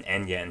an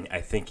end yet. And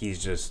I think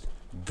he's just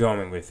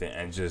going with it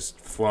and just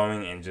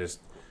flowing and just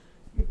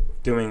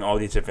doing all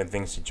these different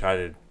things to try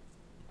to.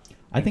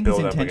 I think his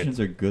build up, like, intentions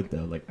are good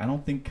though. Like, I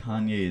don't think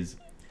Kanye is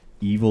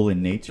evil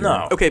in nature.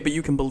 No. Okay, but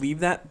you can believe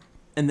that,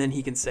 and then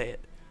he can say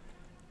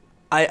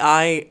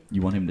it.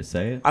 You want him to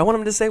say it? I want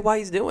him to say why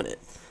he's doing it.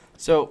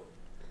 So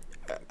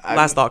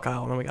Last thought,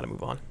 Kyle, and then we got to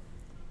move on.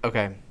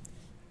 Okay.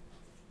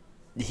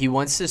 he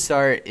wants to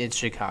start in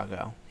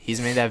Chicago. He's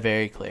made that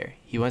very clear.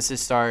 He wants to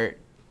start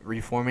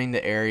reforming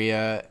the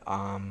area.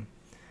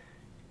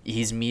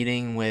 He's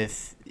meeting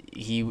with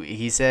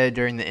he said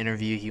during the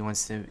interview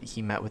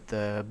he met with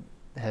the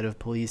head of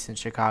police in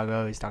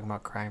Chicago. He's talking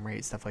about crime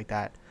rate, stuff like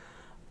that.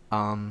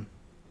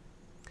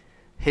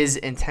 His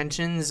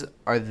intentions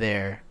are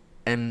there.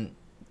 And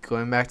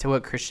going back to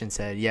what Christian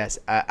said, yes,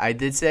 I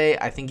did say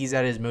I think he's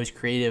at his most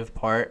creative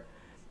part.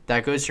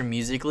 That goes for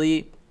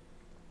musically.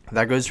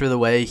 That goes for the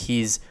way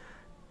he's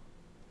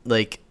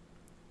like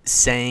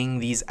saying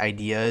these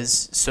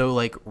ideas so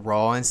like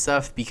raw and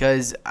stuff,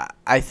 because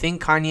I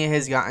think Kanye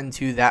has gotten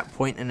to that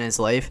point in his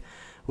life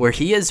where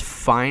he has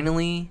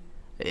finally,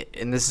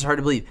 and this is hard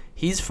to believe,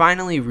 he's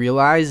finally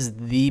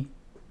realized the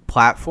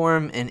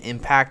platform and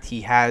impact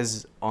he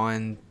has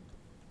on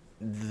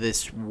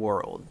this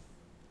world.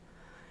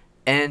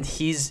 And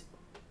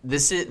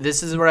this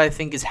is what I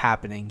think is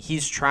happening.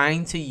 He's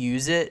trying to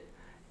use it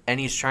and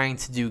he's trying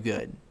to do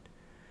good.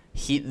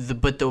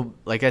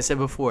 Like I said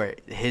before,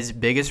 his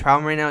biggest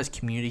problem right now is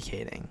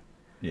communicating.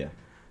 Yeah.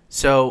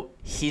 So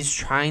he's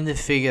trying to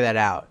figure that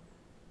out.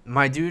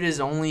 My dude has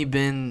only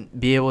been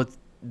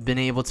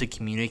able to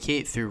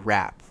communicate through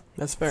rap.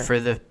 That's fair. For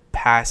the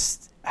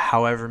past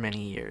however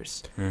many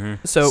years.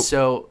 Mm-hmm.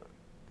 So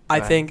I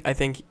go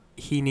think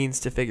he needs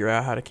to figure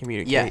out how to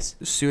communicate Yes.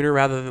 sooner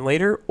rather than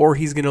later, or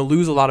he's going to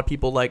lose a lot of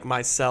people like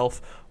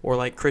myself or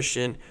like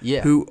Christian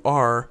who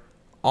are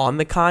on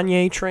the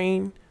Kanye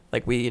train.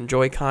 Like, we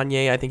enjoy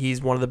Kanye. I think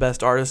he's one of the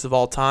best artists of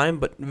all time,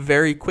 but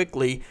very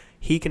quickly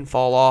he can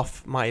fall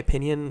off my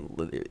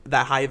opinion,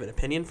 that high of an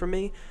opinion from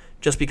me,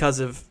 just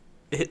because of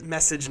his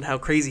message and how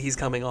crazy he's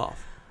coming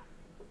off.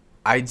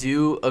 I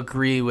do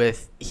agree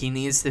with he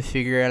needs to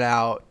figure it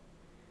out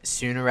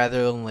sooner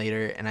rather than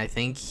later, and I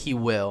think he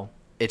will.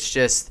 It's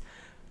just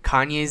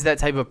Kanye's that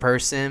type of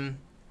person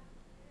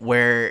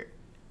where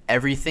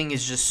everything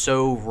is just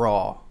so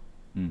raw.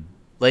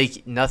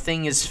 Like,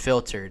 nothing is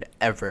filtered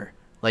ever.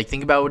 Like,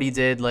 think about what he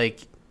did, like,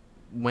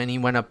 when he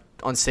went up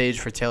on stage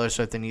for Taylor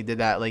Swift and he did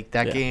that. Like,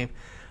 that game,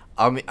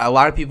 a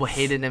lot of people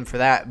hated him for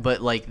that,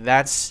 but, like,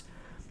 that's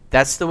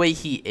the way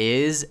he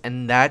is,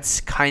 and that's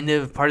kind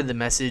of part of the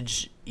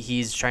message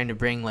he's trying to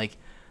bring. Like,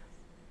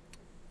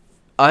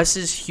 us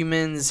as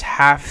humans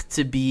have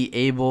to be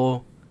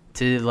able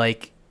to,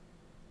 like,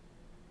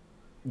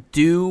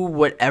 do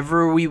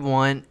whatever we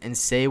want and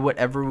say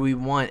whatever we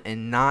want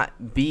and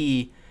not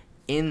be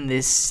in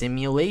this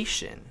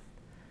simulation.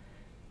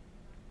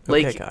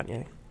 Okay, Like,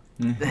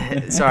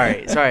 Kanye.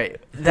 sorry.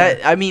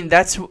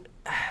 That's.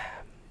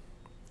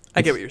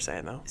 I get what you're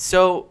saying, though.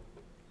 So,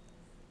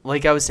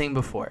 like I was saying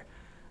before,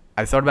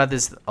 I've thought about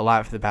this a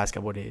lot for the past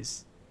couple of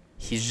days.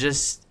 He's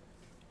just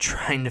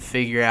trying to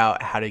figure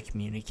out how to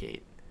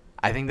communicate.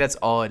 I think that's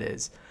all it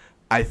is.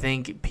 I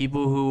think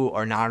people who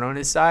are not on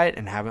his side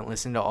and haven't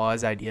listened to all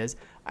his ideas,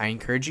 I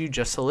encourage you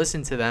just to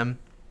listen to them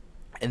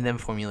and then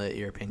formulate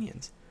your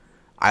opinions.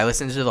 I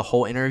listened to the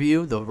whole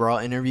interview, the raw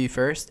interview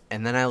first,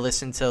 and then I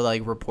listened to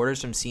like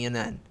reporters from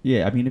CNN.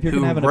 Yeah, I mean, if you're who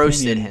gonna have an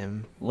roasted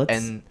opinion,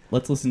 him.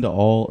 let's listen to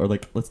all, or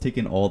like let's take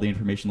in all the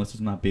information. Let's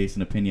just not base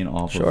an opinion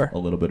off Sure. of a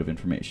little bit of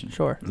information.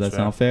 Sure. Does that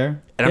sound fair?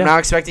 And Yeah. I'm not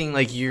expecting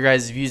like your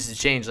guys' views to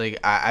change. Like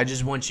I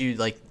just want you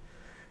like,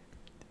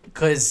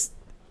 because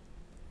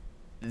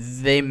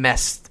they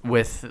messed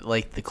with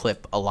like the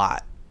clip a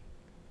lot.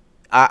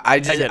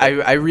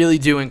 I really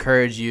do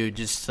encourage you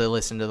just to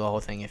listen to the whole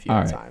thing if you All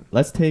have right, time.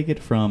 let's take it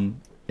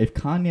from if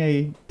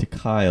Kanye to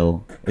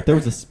Kyle. If there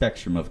was a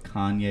spectrum of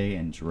Kanye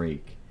and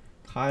Drake,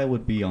 Kyle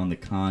would be on the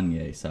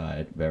Kanye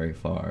side very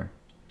far,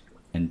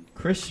 and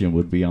Christian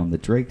would be on the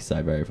Drake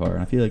side very far.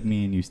 And I feel like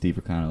me and you, Steve,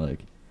 are kind of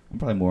like, I'm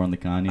probably more on the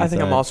Kanye side. I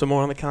think I'm also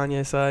more on the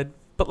Kanye side,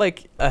 but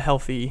like a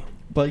healthy.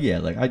 But yeah,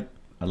 like I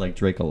like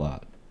Drake a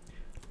lot.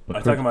 But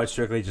I'm talking about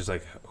strictly just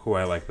like who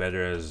I like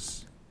better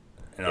as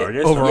an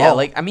artist. overall. Yeah,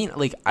 like I mean,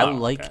 like I Oh,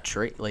 like okay.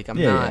 Drake. Like I'm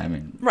yeah, not. I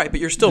mean, Right,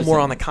 but you're still Just more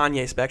saying. on the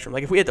Kanye spectrum.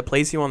 Like, if we had to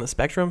place you on the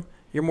spectrum,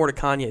 you're more to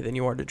Kanye than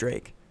you are to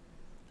Drake.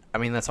 I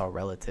mean, that's all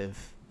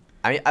relative.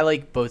 I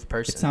like both it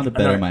persons. sounded I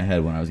better know- in my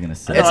head when I was gonna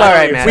say. It's No, all I know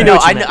right, what man. you're No,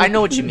 saying. I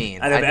know what you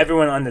mean. Out of I-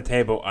 everyone on the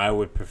table, I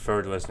would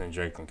prefer to listen to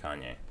Drake than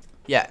Kanye.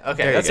 Yeah. Okay,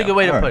 There you that's a go. good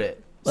way to All put right.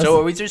 it. Let's- So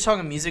are we just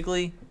talking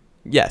musically?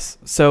 Yes.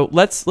 So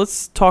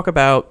let's talk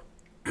about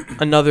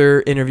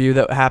another interview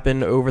that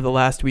happened over the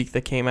last week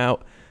that came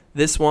out.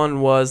 This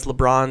one was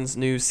LeBron's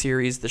new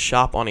series, The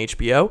Shop, on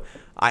HBO.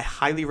 I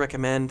highly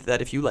recommend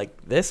that if you like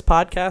this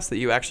podcast, that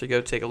you actually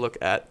go take a look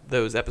at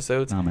those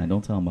episodes. Nah, man,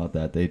 don't tell them about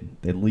that.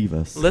 They'd leave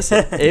us.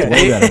 Listen, It's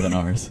way better than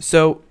ours.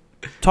 So,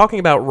 talking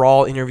about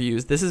raw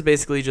interviews, this is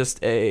basically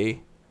just a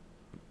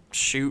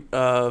shoot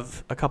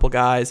of a couple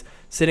guys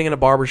sitting in a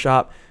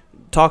barbershop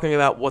talking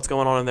about what's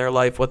going on in their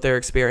life, what they're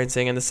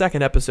experiencing. And the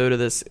second episode of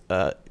this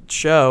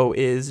show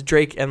is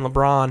Drake and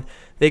LeBron.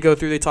 They go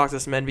through, they talk to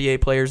some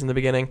NBA players in the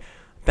beginning,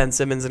 Ben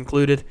Simmons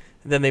included.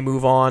 Then they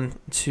move on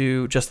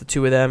to just the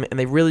two of them, and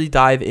they really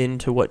dive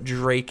into what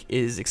Drake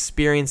is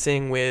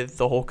experiencing with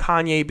the whole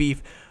Kanye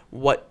beef,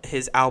 what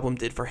his album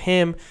did for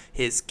him,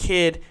 his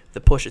kid, the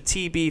Pusha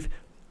T beef,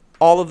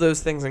 all of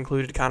those things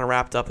included kind of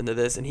wrapped up into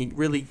this, and he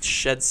really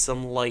sheds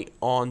some light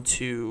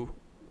onto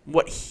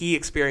what he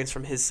experienced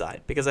from his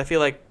side. Because I feel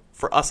like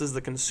for us as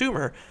the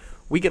consumer,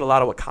 we get a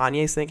lot of what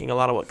Kanye's thinking, a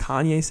lot of what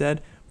Kanye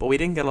said, but we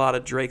didn't get a lot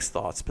of Drake's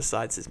thoughts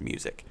besides his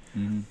music.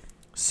 Mm-hmm.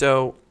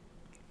 So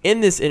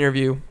in this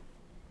interview,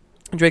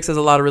 Drake says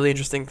a lot of really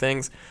interesting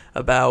things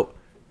about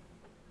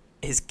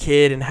his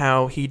kid and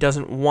how he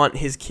doesn't want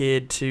his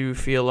kid to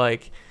feel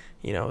like,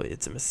 you know,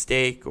 it's a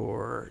mistake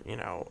or, you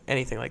know,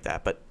 anything like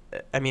that. But,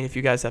 I mean, if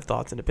you guys have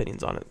thoughts and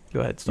opinions on it,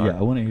 go ahead, start. Yeah,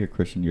 I want to hear,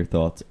 Christian, your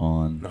thoughts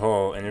on The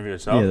whole interview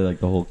itself? yeah, like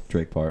the whole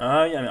Drake part. Yeah,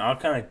 I mean, I'll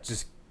kind of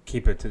just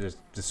keep it to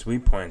the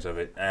sweet points of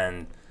it.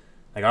 And,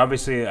 like,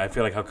 obviously, I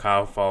feel like how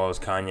Kyle follows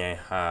Kanye,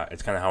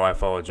 it's kind of how I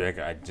follow Drake.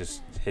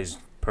 His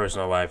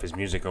personal life, his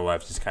musical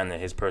life, just kind of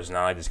his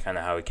personality, just kind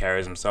of how he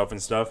carries himself and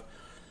stuff.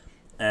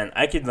 And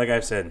I could, like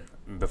I've said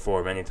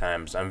before many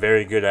times, I'm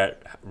very good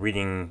at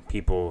reading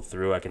people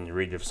through. I can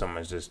read if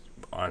someone's just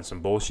on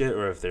some bullshit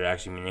or if they're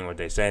actually meaning what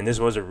they say. And this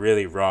was a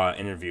really raw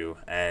interview.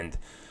 And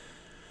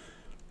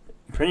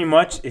pretty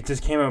much it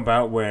just came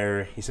about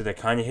where he said that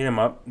Kanye hit him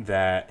up,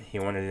 that he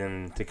wanted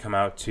him to come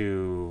out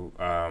to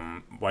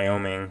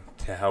Wyoming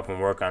to help him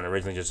work on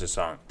originally just a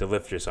song, the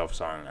Lift Yourself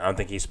song. I don't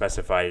think he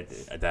specified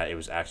that it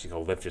was actually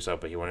called Lift Yourself,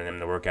 but he wanted him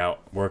to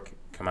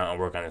come out and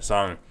work on a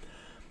song.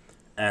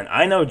 And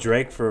I know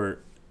Drake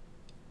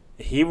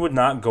he would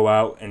not go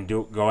out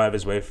of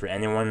his way for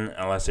anyone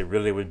unless it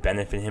really would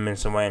benefit him in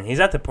some way. And he's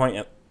at the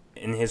point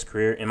in his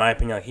career, in my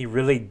opinion, like he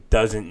really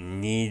doesn't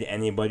need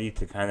anybody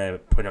to kind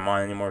of put him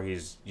on anymore.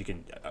 You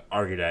can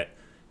argue that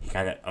he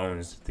kind of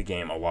owns the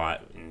game a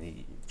lot in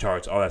the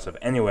charts, all that stuff.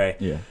 Anyway,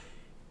 Yeah.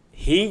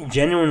 he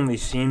genuinely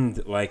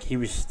seemed like he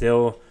was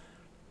still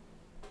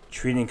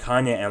treating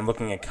Kanye and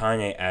looking at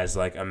Kanye as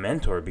like a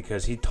mentor,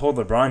 because he told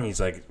LeBron, he's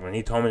like, when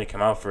he told me to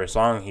come out for a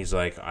song, he's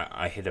like,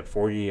 I hit a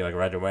 40 like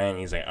right away, and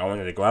he's like, I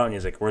wanted to go out, and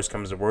he's like, worst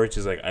comes to worst,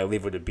 he's like, I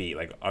leave with a beat.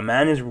 Like, a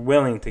man is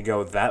willing to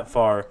go that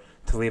far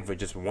to leave with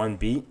just one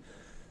beat.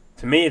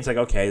 To me, it's like,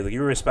 okay, like,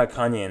 you respect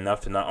Kanye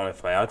enough to not only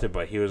fly out there,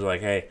 but he was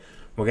like, hey,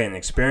 we'll get an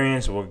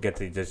experience, we'll get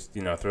to just,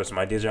 you know, throw some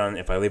ideas around.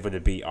 If I leave with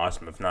a beat,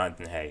 awesome. If not,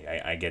 then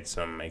hey, I get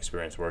some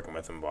experience working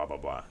with him, blah blah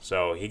blah.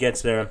 So he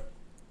gets there,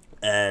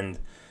 and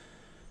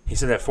he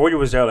said that 40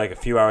 was there like a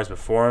few hours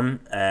before him,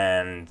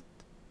 and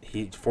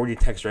 40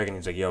 texts Drake and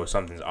he's like, yo,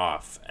 something's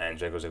off. And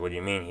Drake was like, what do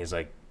you mean? He's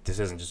like, this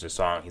isn't just a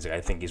song. He's like,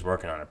 I think he's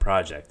working on a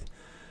project.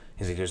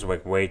 He's like, there's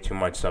like way too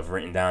much stuff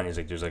written down. He's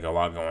like, there's like a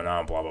lot going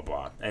on, blah, blah,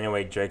 blah.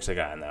 Anyway, Drake's like,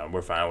 no,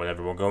 we're fine,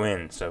 whatever, we'll go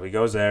in. So he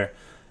goes there,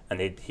 and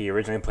he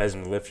originally plays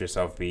him the Lift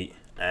Yourself beat,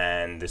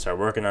 and they start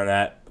working on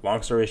that.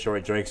 Long story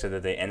short, Drake said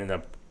that he ended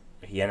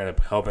up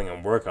helping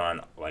him work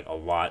on like a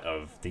lot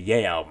of the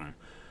Ye album.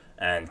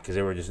 And because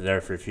they were just there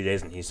for a few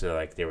days, and he said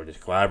like they were just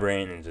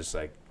collaborating and just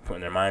like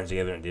putting their minds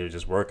together, and they were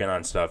just working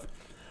on stuff.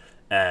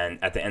 And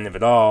at the end of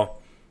it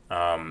all,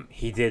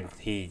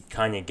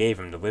 Kanye gave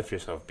him the Lift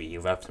Yourself beat. He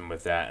left him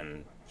with that,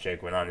 and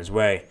Drake went on his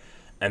way.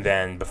 And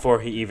then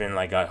before he even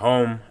like got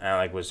home and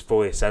like was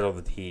fully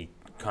settled,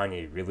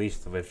 Kanye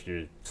released the Lift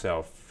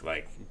Yourself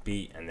like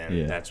beat, and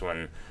then that's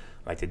when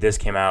like the disc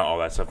came out, all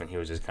that stuff, and he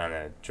was just kind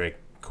of Drake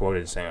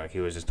quoted saying like he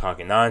was just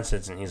talking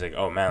nonsense, and he's like,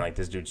 oh man, like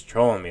this dude's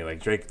trolling me. Like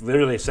Drake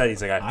literally said,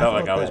 he's like, I felt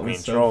like I was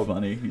being trolled.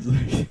 Funny. He's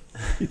like,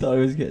 he thought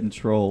he was getting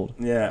trolled.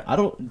 Yeah.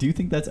 Do you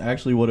think that's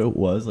actually what it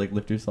was? Like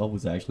Lift Yourself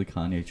was actually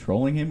Kanye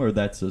trolling him, or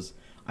that's just?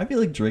 I feel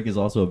like Drake is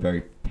also a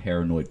very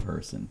paranoid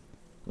person.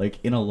 Like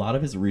in a lot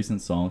of his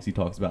recent songs, he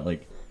talks about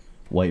like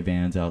white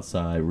vans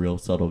outside, real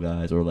subtle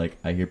guys, or like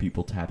I hear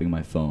people tapping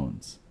my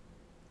phones.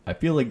 I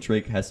feel like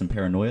Drake has some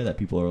paranoia that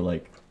people are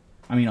like.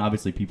 I mean,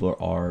 obviously people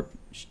are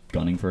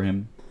gunning for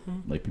him.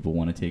 Like people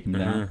want to take him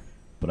down,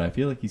 but I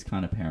feel like he's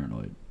kind of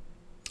paranoid.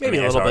 Maybe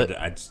a little bit.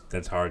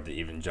 That's hard to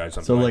even judge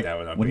something like that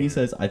without. When he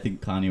says, "I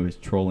think Kanye was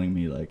trolling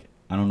me," like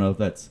I don't know if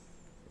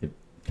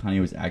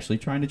Kanye was actually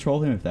trying to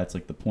troll him. If that's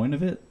like the point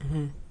of it.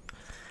 Mm-hmm.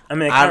 I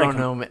mean, I don't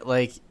know.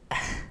 Like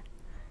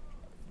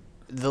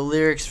the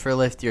lyrics for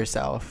 "Lift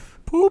Yourself."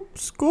 Poop,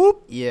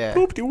 scoop. Yeah.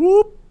 Poop de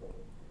whoop.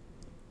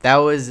 That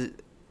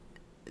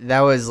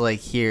was like,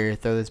 here,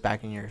 throw this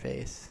back in your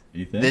face.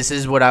 You think? This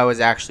is what I was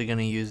actually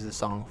gonna use the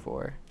song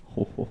for.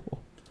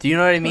 Do you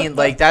know what I mean?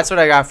 Like, that's what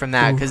I got from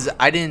that, because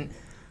I didn't.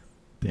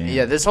 Damn.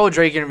 Yeah, this whole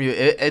Drake interview,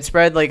 it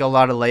spread like a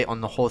lot of light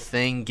on the whole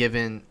thing,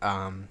 given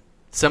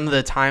some of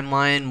the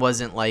timeline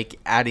wasn't like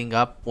adding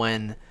up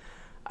when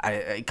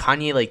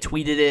Kanye like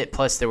tweeted it.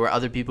 Plus, there were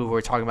other people who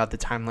were talking about the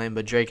timeline,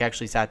 but Drake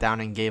actually sat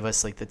down and gave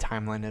us like the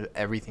timeline of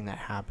everything that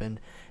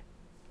happened.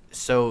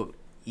 So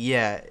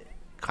yeah,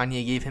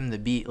 Kanye gave him the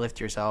beat,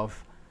 Lift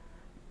Yourself,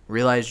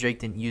 realized Drake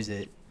didn't use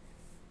it,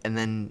 and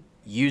then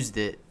used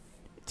it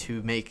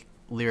to make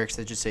lyrics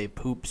that just say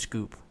poop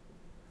scoop.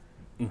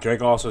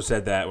 Drake also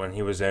said that when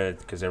he was there,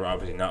 because they were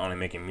obviously not only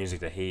making music,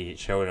 that he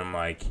showed him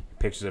like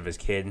pictures of his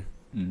kid,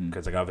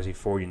 because like obviously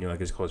 40 knew like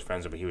his close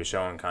friends, but he was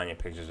showing Kanye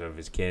pictures of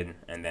his kid,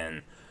 and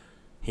then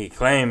he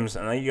claims,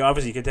 and like,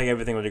 you could take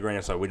everything with a grain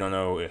of salt. We don't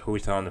know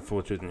who's telling the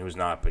full truth and who's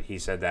not, but he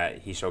said that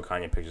he showed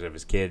Kanye pictures of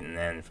his kid, and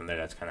then from there,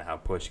 that's kind of how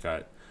push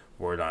got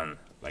word on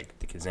like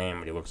the kid's name,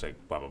 what he looks like,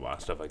 blah blah blah,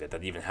 stuff like that.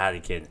 That he even had a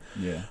kid.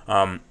 Yeah.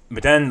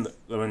 But then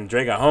when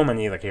Drake got home and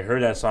he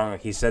heard that song,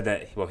 like he said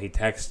that he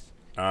texted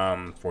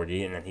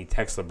 4D, and then he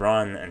texted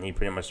LeBron, and he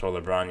pretty much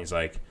told LeBron,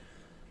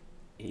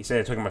 he said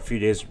it took him a few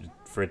days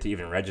for it to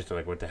even register,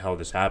 like what the hell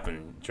just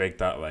happened. Drake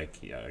thought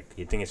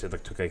he said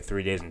it took like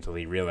 3 days until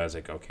he realized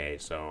like, okay,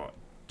 so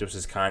this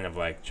is kind of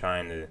like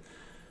trying to.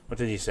 What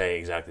did he say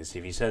exactly,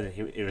 Steve? He said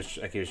he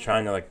was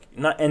trying to like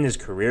not end his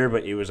career,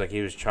 but he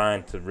was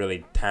trying to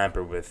really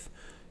tamper with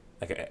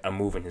like a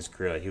move in his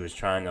career. Like he was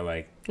trying to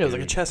like it was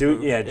like a chess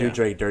move. Do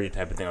Drake dirty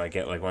type of thing, like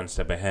get like one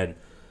step ahead.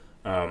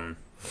 And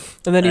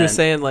then he was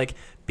saying like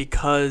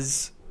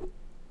because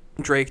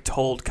Drake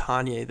told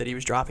Kanye that he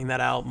was dropping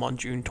that album on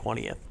June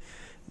 20th,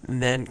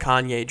 and then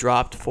Kanye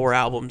dropped 4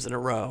 albums in a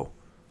row.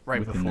 Right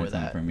Within before that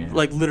that. time frame, yeah.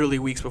 Like literally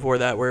weeks before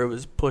that, where it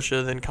was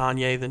Pusha, then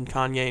Kanye and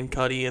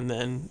Cudi, and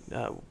then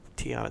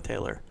Tiana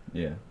Taylor.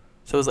 Yeah.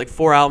 So it was like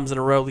 4 albums in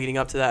a row leading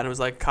up to that, and it was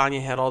like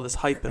Kanye had all this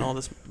hype and all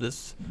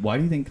this. Why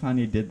do you think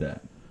Kanye did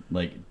that?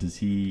 Like, does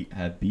he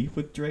have beef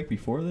with Drake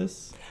before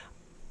this?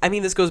 I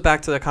mean, this goes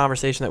back to the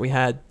conversation that we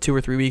had 2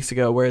 or 3 weeks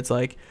ago, where it's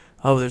like,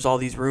 oh, there's all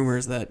these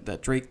rumors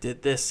that Drake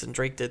did this and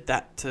Drake did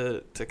that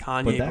to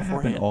Kanye. But that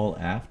beforehand. happened all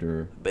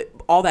after. But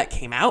all that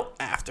came out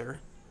after.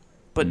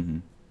 But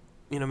Mhm.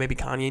 maybe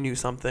Kanye knew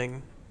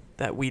something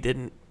that we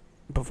didn't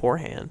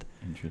beforehand.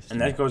 Interesting.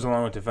 And that goes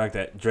along with the fact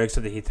that Drake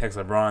said that he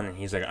texted LeBron and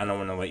he's like, I don't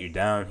want to let you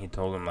down. He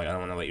told him like, I don't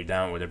want to let you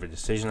down, whatever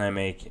decision I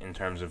make, in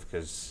terms of,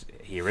 because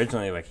he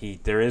originally he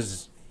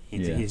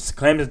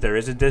claimed that there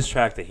is a diss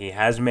track that he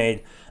has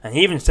made, and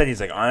he even said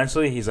I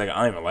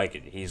don't even like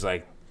it. He's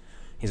like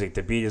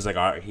the beat is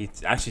like, he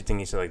actually think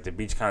he said like the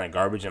beat's kind of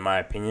garbage in my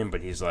opinion,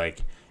 but he's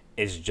like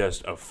it's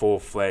just a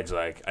full-fledged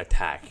like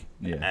attack.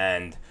 Yeah.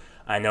 And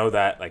I know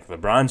that like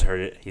LeBron's heard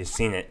it, he's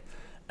seen it,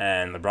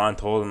 and LeBron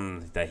told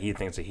him that he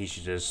thinks that he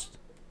should just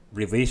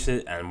release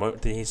it. And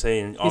what did he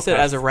say? He said,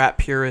 as a rap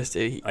purist,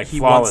 he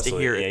wants to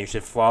hear it. Yeah, you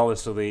should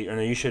flawlessly, or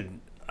no, you should.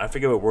 I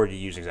forget what word he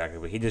used exactly,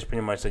 but he just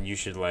pretty much said you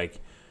should like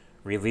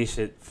release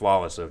it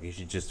flawlessly. Like, you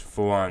should just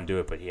full on do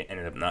it, but he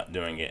ended up not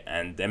doing it,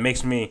 and that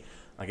makes me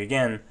like,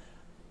 again,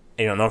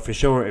 you don't know for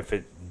sure if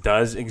it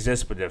does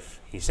exist, but if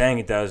he's saying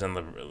it does, and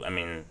I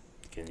mean,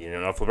 you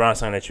don't know if LeBron's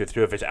saying that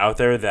true, if it's out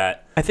there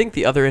that. I think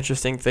the other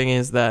interesting thing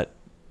is that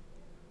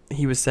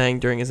he was saying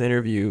during his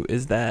interview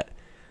is that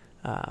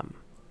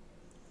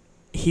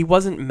he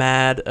wasn't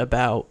mad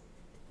about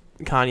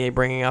Kanye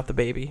bringing out the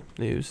baby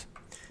news.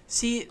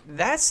 See,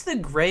 that's the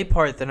gray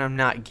part that I'm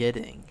not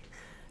getting.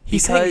 He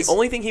said the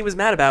only thing he was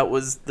mad about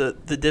was the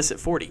diss at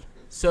 40.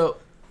 So,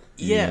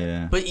 yeah,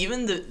 Yeah. but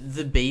even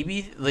the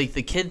baby, like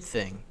the kid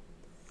thing,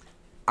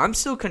 I'm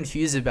still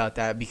confused about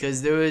that,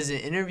 because there was an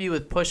interview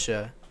with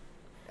Pusha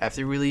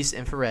after he released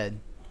Infrared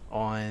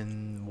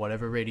on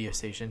whatever radio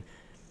station,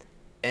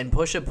 and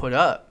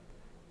Pusha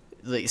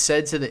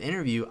said to the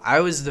interview, I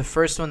was the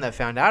first one that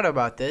found out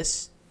about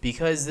this,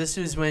 because this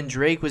was when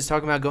Drake was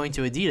talking about going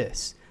to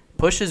Adidas.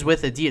 Pusha's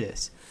with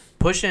Adidas.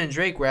 Pusha and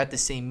Drake were at the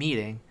same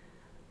meeting,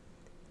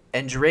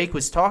 and Drake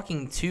was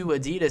talking to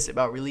Adidas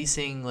about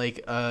releasing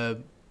like a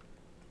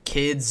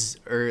kids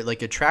or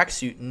like a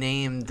tracksuit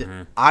named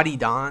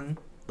Adidon,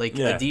 like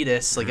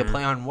Adidas, like a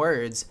play on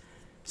words.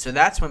 So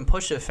that's when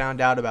Pusha found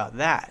out about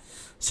that.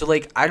 So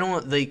like I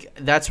don't like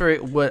that's where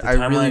what I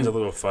really timeline's a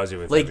little fuzzy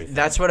with like everything.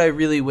 that's what I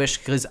really wish,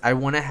 because I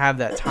want to have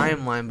that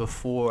timeline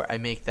before I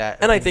make that.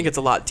 And I think it's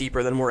a lot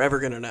deeper than we're ever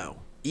gonna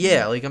know.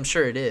 Yeah, like I'm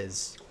sure it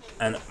is.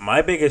 And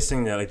my biggest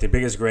thing, that like the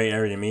biggest gray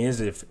area to me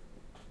is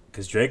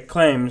because Drake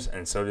claims,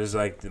 and so does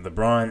like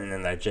LeBron, and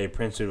then that Jay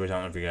Prince dude, which I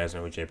don't know if you guys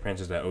know who Jay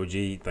Prince is, that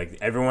OG. Like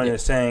everyone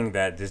is saying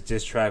that this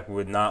diss track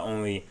would not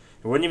only,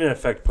 it wouldn't even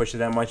affect Pusha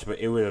that much, but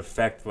it would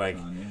affect like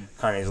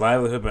Kanye's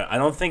livelihood. But I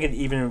don't think it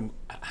even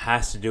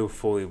has to do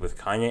fully with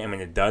Kanye. I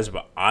mean, it does,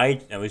 but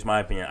at least my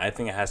opinion, I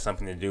think it has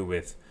something to do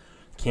with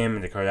Kim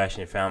and the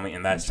Kardashian family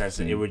in that sense,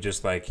 that it would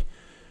just like.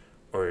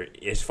 Or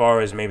as far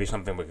as maybe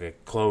something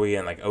like Chloe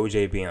and like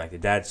OJ being like the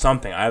dad,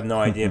 something. I have no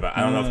idea, but I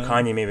don't know if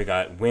Kanye maybe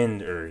got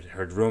wind or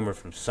heard rumor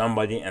from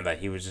somebody, and that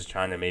he was just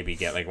trying to maybe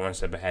get like one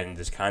step ahead and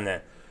just kind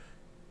of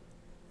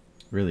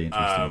Really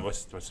interesting.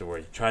 what's the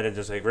word? Try to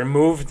just like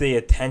remove the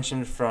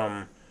attention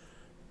from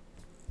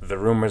the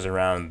rumors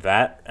around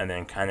that, and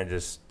then kind of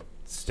just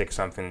stick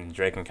something to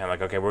Drake and kind of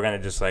like, okay, we're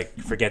gonna just like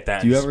forget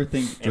that. Do you ever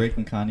think Drake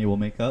and Kanye will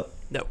make up?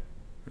 No.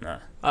 Nah.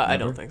 I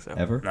don't think so.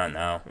 Ever? Not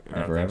now.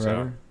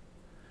 Ever?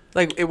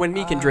 Like when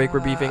Meek and Drake were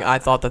beefing, I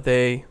thought that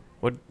they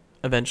would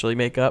eventually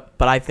make up,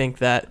 but I think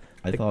that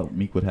I thought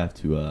Meek would have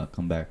to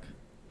come back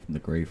from the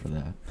grave for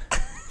that.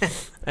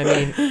 I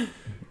mean,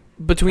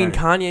 between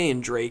Kanye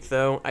and Drake,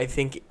 though, I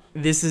think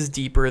this is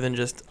deeper than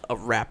just a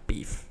rap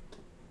beef.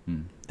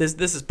 This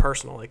is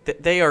personal. Like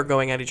they are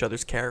going at each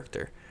other's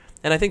character,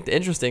 and I think the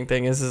interesting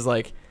thing is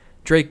like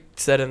Drake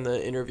said in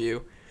the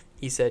interview,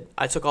 he said,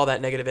 "I took all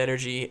that negative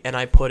energy and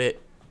I put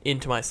it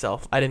into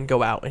myself. I didn't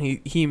go out." And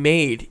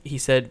he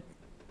said,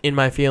 "In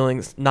My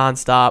Feelings,"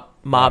 Nonstop,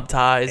 Mob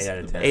Ties,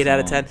 8 out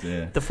of 10.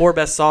 Yeah. The 4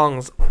 best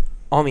songs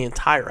on the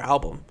entire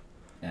album.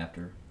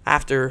 After.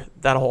 after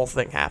that whole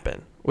thing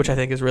happened, which I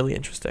think is really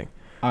interesting.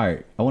 All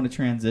right, I want to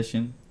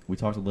transition. We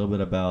talked a little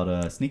bit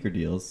about sneaker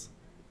deals.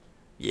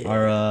 Yeah.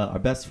 Our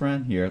best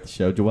friend here at the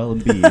show, Joel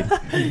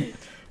Embiid,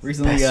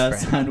 recently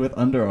signed with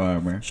Under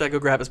Armour. Should I go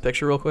grab his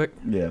picture real quick?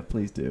 Yeah,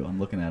 please do. I'm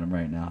looking at him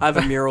right now. I have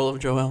a mural of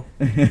Joel.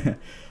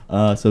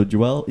 So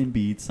Joel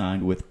Embiid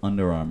signed with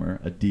Under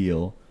Armour, a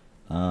deal.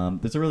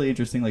 There's a really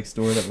interesting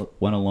story that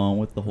went along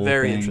with the whole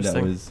Very thing.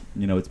 interesting. That was,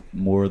 it's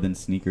more than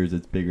sneakers.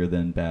 It's bigger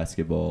than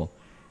basketball.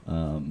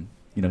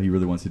 He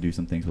really wants to do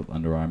some things with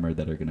Under Armour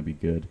that are going to be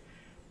good.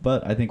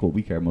 But I think what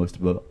we care most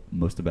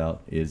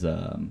about is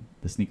the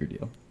sneaker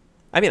deal.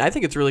 I mean, I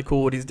think it's really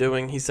cool what he's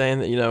doing. He's saying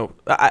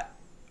that,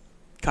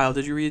 Kyle,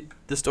 did you read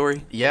the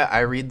story? Yeah,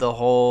 I read the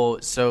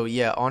whole. So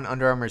yeah, on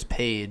Under Armour's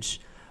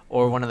page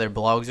or one of their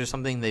blogs or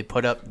something, they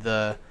put up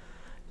the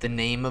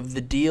name of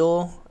the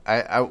deal.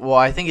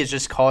 I think it's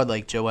just called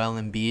Joel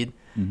Embiid,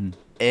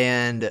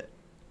 and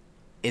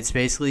it's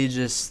basically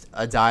just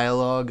a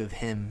dialogue of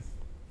him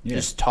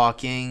just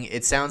talking.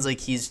 It sounds like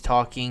he's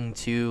talking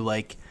to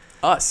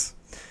Us.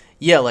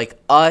 Yeah,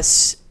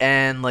 us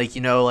and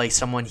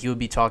someone he would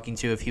be talking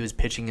to if he was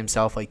pitching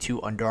himself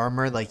to Under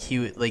Armour.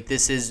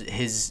 This is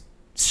his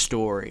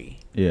story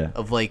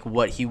of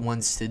what he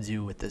wants to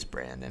do with this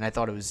brand, and I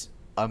thought it was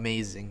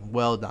amazing.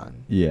 Well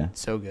done. Yeah.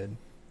 So good.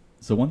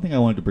 So one thing I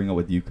wanted to bring up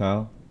with you,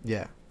 Kyle.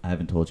 Yeah. I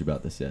haven't told you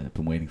about this yet. I've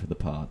been waiting for the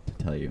pod to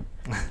tell you.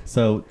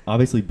 So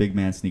obviously, big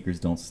man sneakers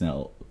don't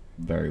sell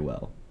very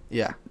well.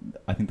 Yeah.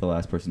 I think the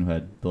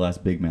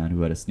last big man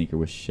who had a sneaker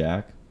was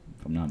Shaq,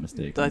 if I'm not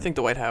mistaken. I think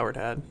Dwight Howard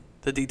had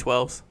the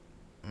D12s.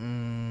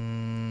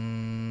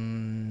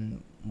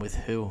 With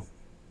who?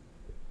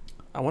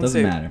 I want to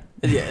Doesn't say matter.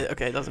 Yeah.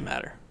 Okay. It doesn't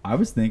matter. I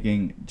was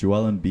thinking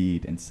Joel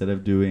Embiid, instead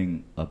of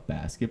doing a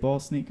basketball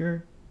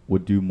sneaker,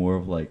 would do more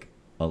of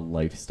a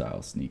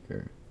lifestyle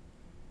sneaker.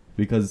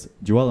 Because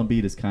Joel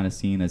Embiid is kind of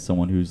seen as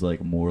someone who's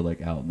more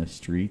out in the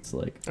streets,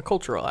 a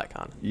cultural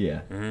icon.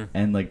 Yeah. Mm-hmm.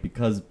 And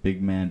because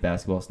big man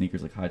basketball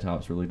sneakers high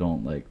tops really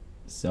don't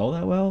sell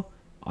that well,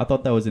 I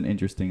thought that was an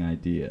interesting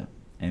idea.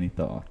 Any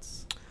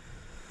thoughts?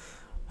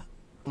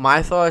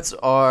 My thoughts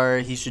are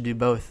he should do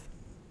both.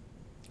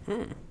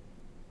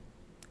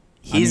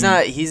 He's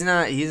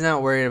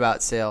not worried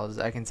about sales.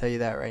 I can tell you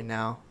that right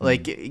now.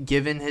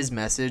 Given his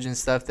message and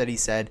stuff that he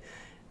said,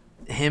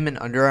 him and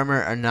Under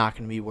Armour are not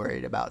going to be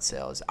worried about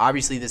sales.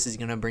 Obviously, this is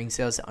going to bring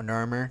sales to Under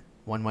Armour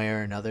one way or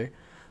another.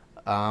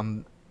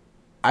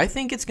 I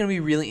think it's going to be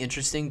really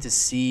interesting to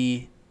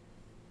see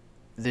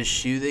the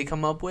shoe they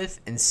come up with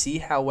and see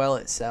how well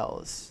it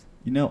sells.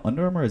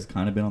 Under Armour has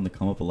kind of been on the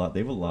come up a lot. They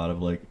have a lot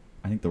of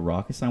I think The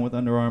Rock is signed with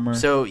Under Armour.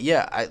 So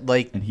yeah,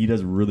 and he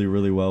does really,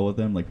 really well with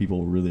them.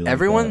 People really like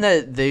everyone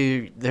that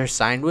they're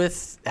signed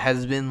with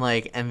has been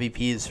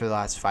MVPs for the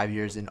last 5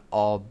 years in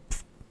all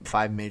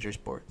 5 major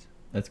sports.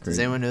 That's crazy. Does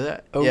anyone know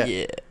that? Oh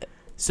yeah.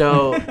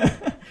 So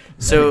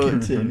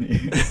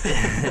continue.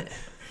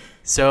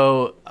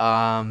 So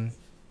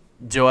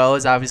Joel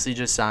is obviously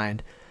just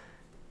signed.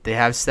 They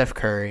have Steph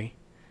Curry.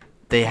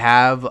 They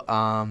have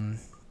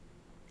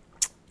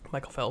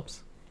Michael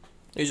Phelps.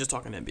 He's just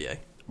talking NBA.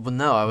 Well,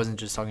 no, I wasn't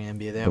just talking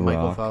NBA. They have The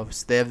Michael Rock.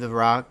 Phelps. They have The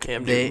Rock.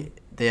 Cam They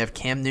Newton. have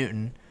Cam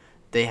Newton.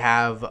 They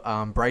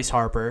have Bryce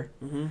Harper.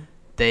 Mm-hmm.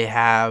 They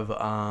have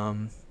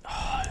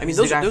I mean,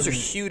 those are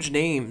huge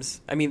names.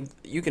 I mean,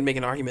 you can make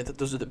an argument that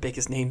those are the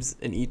biggest names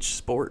in each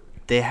sport.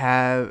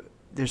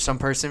 there's some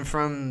person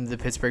from the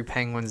Pittsburgh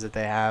Penguins that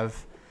they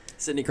have.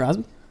 Sidney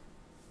Crosby?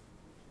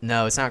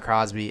 No, it's not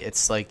Crosby.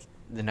 It's the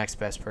next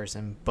best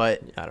person.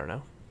 But I don't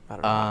know.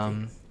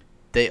 Hockey.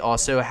 they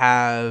also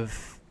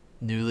have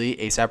newly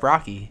A$AP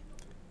Rocky.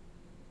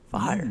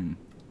 Fire. Mm.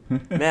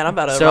 Man, I'm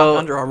about to So- rock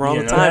Under Armour all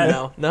You the know time that?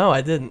 now. No,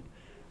 I didn't.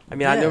 I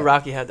mean, I Yeah. knew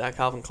Rocky had that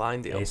Calvin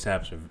Klein deal.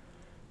 ASAP's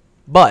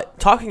But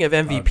talking of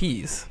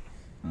MVPs,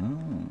 Oh.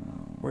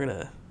 we're going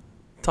to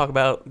talk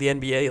about the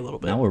NBA a little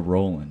bit. Now we're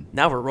rolling.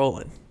 Now we're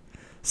rolling.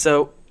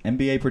 So,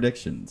 NBA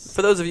predictions.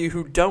 for those of you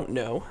who don't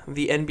know,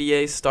 the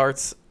NBA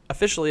starts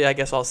officially, I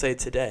guess I'll say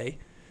today,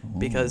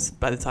 because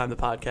by the time the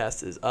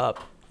podcast is up,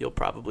 you'll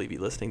probably be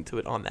listening to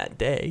it on that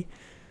day.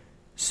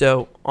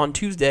 So, on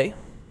Tuesday,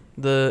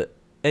 the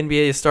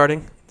NBA is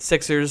starting.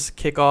 Sixers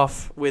kick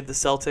off with the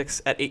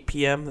Celtics at 8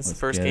 p.m. That's the Let's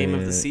first get game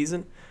of the it.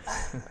 season.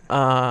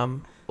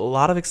 A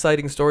lot of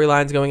exciting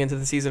storylines going into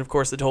the season. Of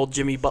course, the whole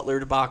Jimmy Butler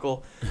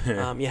debacle.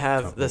 You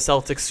have the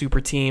Celtics super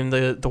team,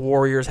 the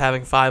Warriors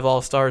having 5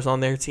 All-Stars on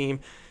their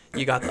team.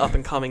 You got the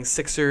up-and-coming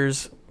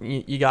Sixers.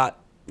 You got,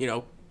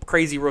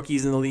 crazy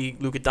rookies in the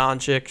league, Luka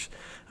Doncic,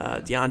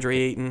 DeAndre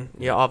Ayton.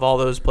 You have all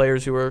those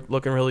players who are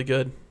looking really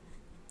good.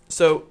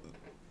 So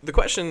the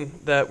question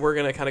that we're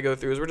going to kind of go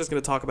through is we're just going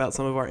to talk about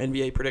some of our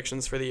NBA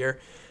predictions for the year.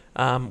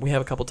 We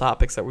have a couple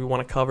topics that we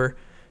want to cover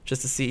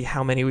just to see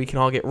how many we can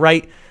all get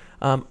right.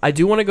 I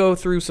do want to go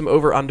through some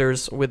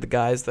over-unders with the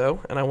guys,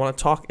 though, and I want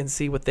to talk and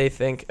see what they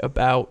think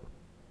about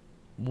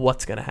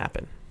what's going to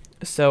happen.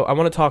 So I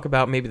want to talk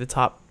about maybe the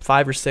top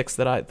 5 or 6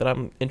 that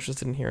I'm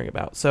interested in hearing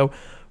about. So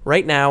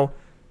right now,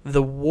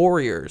 the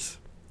Warriors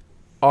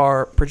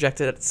are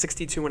projected at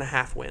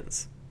 62.5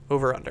 wins,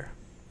 over-under.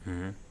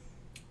 Mm-hmm.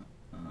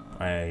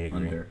 I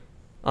agree.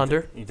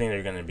 Under. You think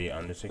they're going to be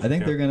under 62? I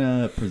think they're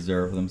gonna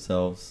preserve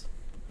themselves.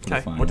 For the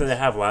Okay. finals. What did they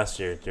have last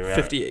year?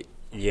 58.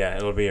 Yeah,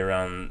 it'll be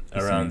around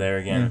same. there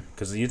again.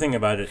 Because you think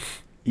about it,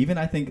 Even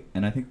I think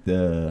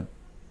the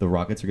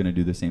Rockets are gonna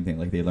do the same thing.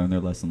 Like they learned their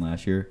lesson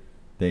last year.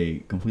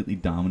 They completely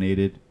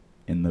dominated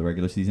in the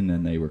regular season,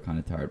 and they were kind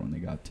of tired when they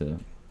got to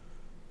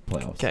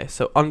playoffs. Okay,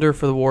 so under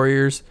for the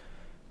Warriors.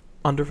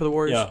 Under for the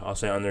Warriors? yeah, I'll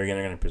say under again.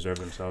 They're going to preserve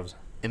themselves.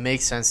 It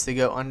makes sense to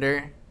go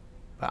under,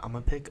 but I'm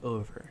gonna pick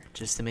over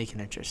just to make it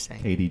interesting.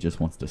 KD just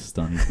wants to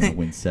stun. He's gonna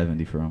win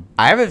 70 for him.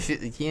 I have a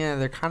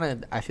they're kind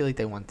of. I feel like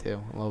they want to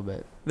a little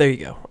bit. There you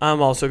go.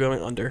 I'm also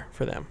going under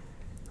for them.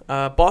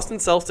 Boston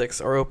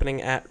Celtics are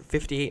opening at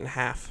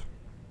 58.5.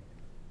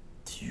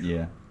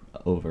 Yeah,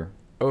 over.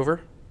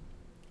 Over?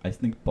 I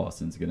think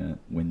Boston's gonna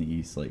win the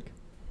East. Like,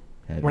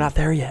 heavy. We're not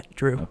there yet,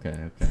 Drew.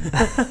 Okay.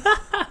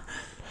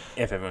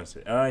 If everyone's...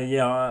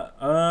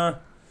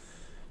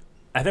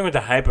 I think with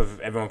the hype of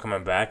everyone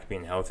coming back,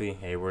 being healthy,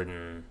 Hayward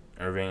and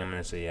Irving, I'm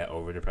going to say, yeah,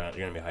 over. They're going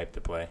to be hyped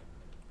to play.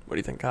 What do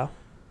you think, Kyle?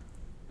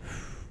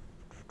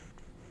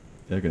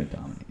 They're gonna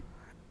dominate.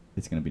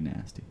 It's gonna be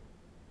nasty.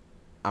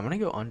 I'm gonna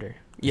go under.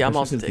 Yeah, I'm Especially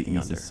also 'cause taking the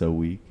East under. is so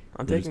weak.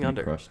 I'm They're just taking gonna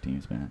under. Crush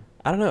teams, man.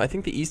 I don't know. I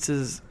think the East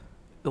is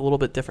a little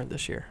bit different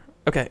this year.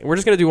 Okay, we're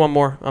just going to do one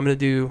more. I'm going to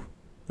do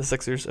the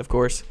Sixers, of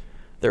course.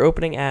 They're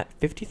opening at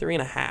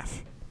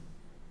 53.5.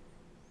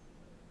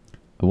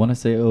 I want to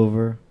say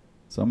over,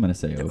 so I'm gonna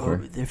say over.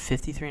 They're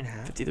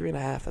 53.5.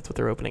 53.5. That's what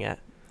they're opening at.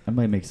 I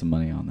might make some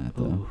money on that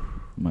though. Ooh.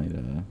 Might.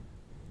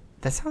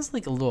 That sounds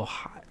like a little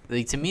high.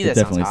 Like to me, It that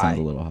definitely sounds high. sounds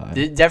a little high.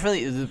 It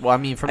definitely. Well, I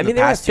mean, from I the mean,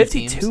 they had past two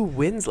 52 teams.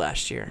 wins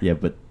last year. Yeah,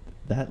 but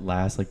that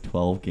last like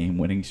 12 game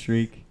winning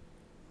streak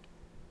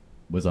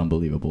was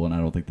unbelievable, and I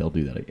don't think they'll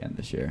do that again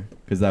this year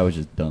because that was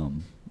just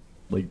dumb.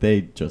 Like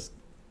they just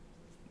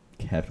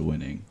kept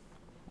winning.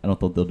 I don't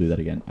think they'll do that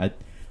again.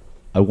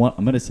 I'm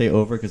gonna say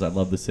over because I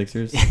love the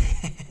Sixers.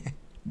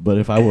 But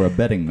if I were a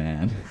betting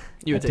man,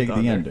 You would I'd take take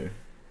the the under. under.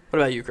 What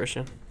about you,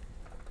 Christian?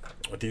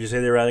 What did you say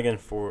they were at again?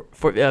 For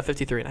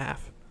 53.5.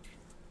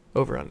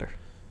 Over under.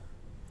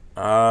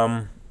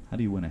 How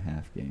do you win a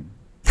half game?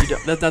 You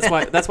don't,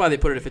 that's why they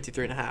put it at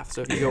 53.5.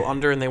 So if you go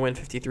under and they win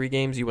 53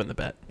 games, you win the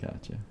bet.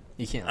 Gotcha.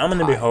 You can't. I'm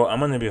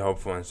gonna be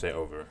hopeful and say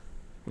over.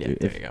 Yeah, Dude,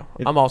 there you go.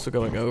 I'm also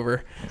going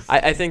over.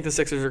 I think the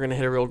Sixers are going to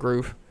hit a real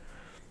groove.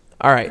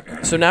 All right,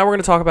 so now we're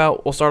going to talk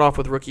about. We'll start off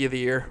with Rookie of the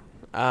Year,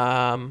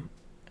 and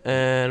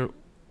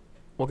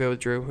we'll go with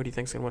Drew. Who do you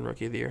think's going to win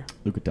Rookie of the Year?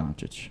 Luka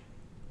Doncic.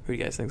 Who do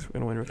you guys think's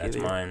going to win Rookie That's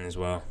of the Year? mine as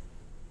well.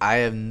 I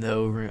have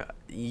no.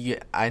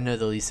 I know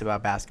the least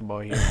about basketball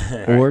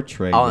here. Or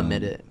Trey. I'll Young.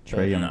 admit it, Trey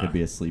but- Young Nah. could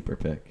be a sleeper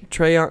pick.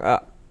 Trae Young.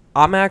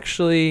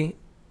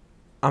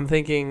 I'm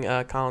thinking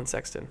Colin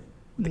Sexton.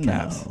 The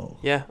Cavs. No.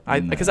 Yeah,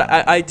 because No.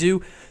 I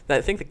do.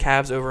 I think the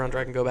Cavs over under.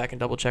 I can go back and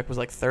double check. Was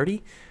like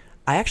 30.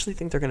 I actually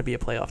think they're going to be a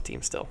playoff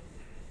team still.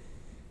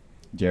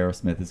 J.R.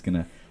 Smith is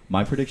gonna.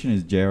 My prediction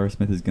is J.R.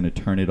 Smith is gonna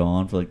turn it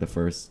on for like the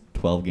first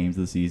 12 games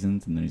of the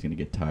season, and then he's gonna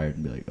get tired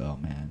and be like, "Oh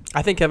man."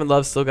 I think Kevin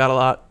Love's still got a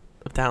lot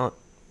of talent.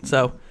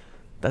 So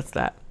that's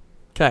that.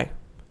 Okay.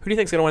 Who do you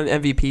think's going to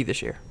win MVP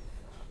this year?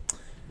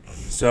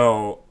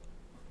 So,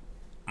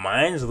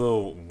 mine's a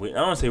little, I don't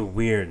want to say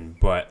weird,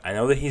 but I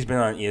know that he's been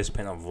on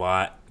ESPN a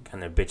lot,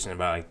 kind of bitching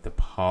about like the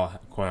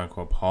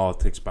quote-unquote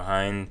politics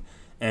behind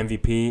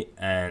MVP,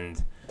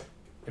 and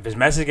if his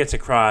message gets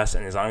across,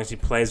 and as long as he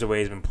plays the way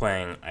he's been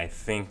playing, I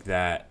think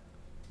that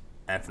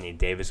Anthony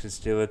Davis could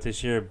steal it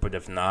this year, but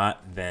if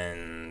not,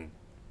 then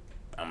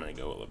I'm going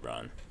to go with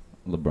LeBron.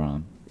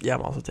 LeBron. Yeah,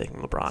 I'm also taking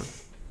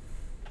LeBron.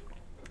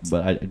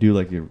 But I do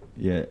like your.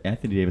 Yeah,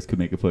 Anthony Davis could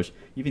make a push.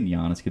 Even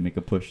Giannis could make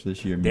a push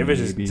this year. Davis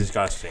maybe. is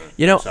disgusting.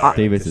 You know, Sorry,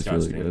 Davis is really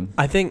disgusting. good.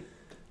 I think,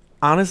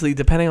 honestly,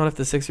 depending on if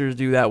the Sixers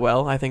do that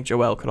well, I think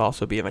Joel could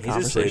also be in the He's a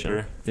conversation.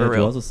 sleeper. For Yeah, real.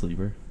 Joel's a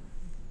sleeper.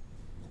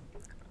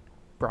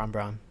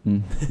 Braun.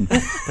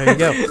 There you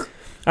go.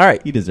 All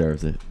right. He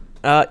deserves it.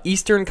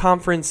 Eastern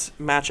Conference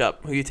matchup.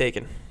 Who you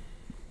taking?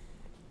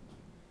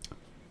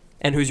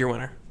 And who's your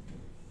winner?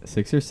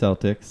 Sixers,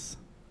 Celtics.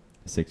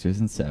 Sixers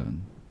and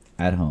 7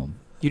 at home.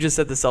 You just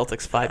said the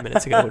Celtics 5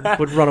 minutes ago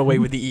would run away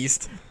with the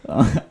East.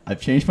 I've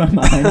changed my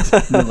mind in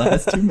the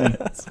last 2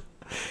 minutes.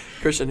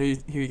 Christian, who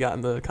you got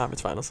in the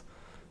conference finals?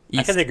 I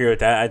East. can agree with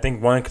that. I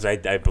think, one, because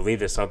I believe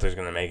the Celtics are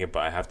going to make it,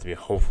 but I have to be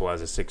hopeful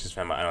as a Sixers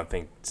fan. But I don't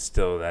think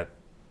still that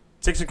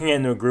Sixers can get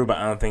into a groove, but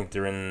I don't think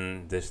they're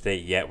in the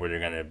state yet where they're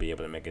going to be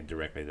able to make it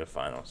directly to the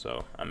final.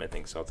 So I'm going to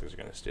think Celtics are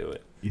going to steal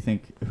it.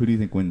 Who do you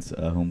think wins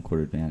home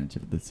court advantage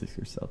of the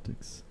Sixers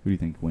Celtics? Who do you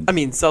think wins? I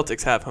mean,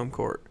 Celtics have home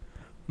court,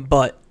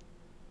 but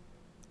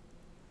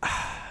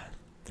I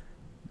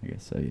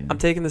guess so. Yeah. I'm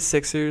taking the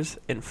Sixers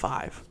in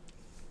 5.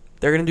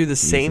 They're going to do the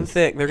same Jesus.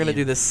 thing. They're going to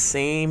do the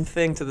same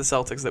thing to the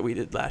Celtics that we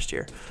did last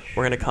year.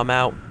 We're going to come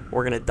out.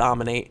 We're going to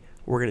dominate.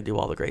 We're going to do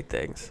all the great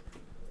things.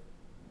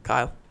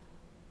 Kyle?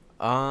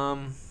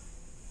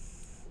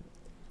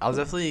 I'll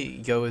definitely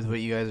go with what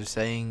you guys are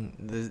saying.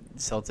 The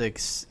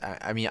Celtics,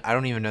 I mean, I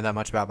don't even know that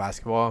much about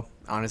basketball,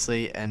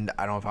 honestly, and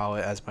I don't follow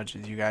it as much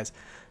as you guys.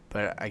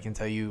 But I can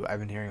tell you I've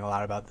been hearing a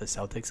lot about the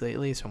Celtics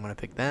lately, so I'm going to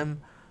pick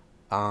them.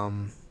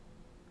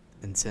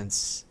 And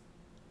since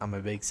I'm a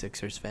big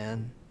Sixers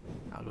fan,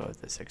 I'll go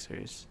with the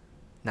Sixers.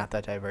 Not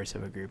that diverse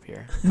of a group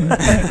here.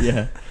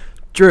 Yeah.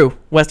 Drew,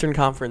 Western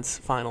Conference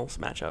Finals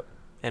matchup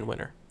and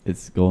winner.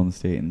 It's Golden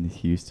State and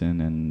Houston,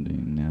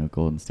 and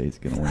Golden State's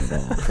going to win it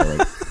all for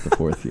like the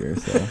fourth year.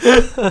 So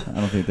I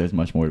don't think there's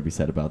much more to be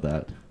said about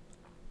that.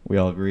 We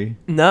all agree?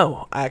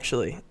 No,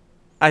 actually.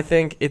 I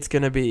think it's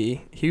going to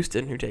be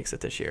Houston who takes it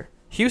this year.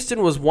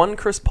 Houston was one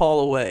Chris Paul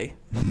away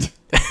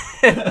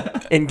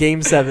in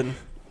Game 7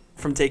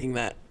 from taking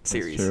that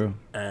series. That's true.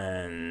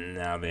 And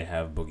now they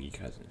have Boogie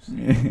Cousins.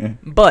 Yeah.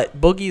 But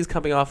Boogie is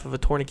coming off of a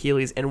torn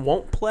Achilles and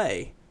won't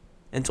play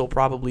until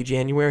probably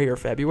January or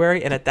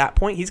February. And at that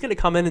point, he's going to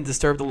come in and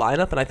disturb the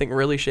lineup and I think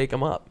really shake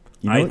him up.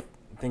 You know I what?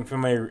 think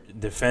from a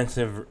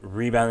defensive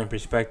rebounding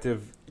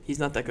perspective, He's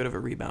not that good of a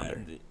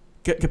rebounder.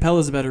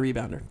 Capella's a better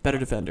rebounder, better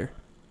defender,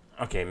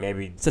 okay,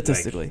 maybe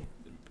statistically.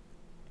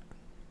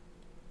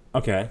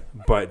 Okay,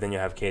 but then you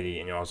have KD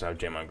and you also have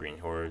Draymond Green,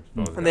 who are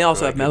both. And they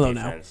also have good Melo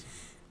now. defense.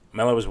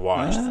 Melo was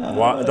washed.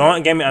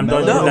 Don't get me. I'm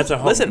Melo- done. No, That's a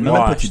whole. listen, Melo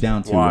washed, put you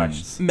down 2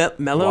 washed,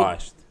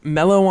 wins.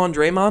 Melo on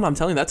Draymond, I'm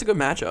telling you, that's a good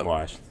matchup.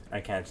 washed.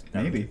 I can't.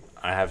 Maybe.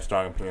 I have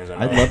strong opinions on.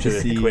 I'd Melo. love to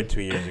Should've see- quit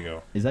 2 years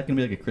ago. Is that going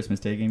to be like a Christmas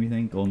Day game, you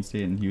think? Golden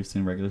State and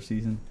Houston regular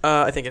season?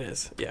 I think it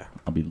is, yeah.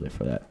 I'll be lit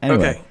for that.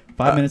 Anyway, Okay.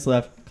 5 minutes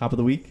left. Cop of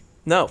the week?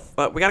 No,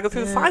 we got to go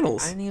through the I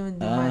finals. didn't even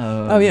do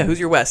my. Oh, yeah, who's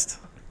your West?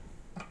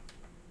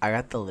 I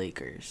got the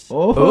Lakers.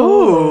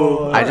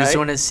 Oh. I just Alright.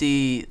 want to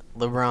see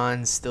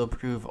LeBron still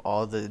prove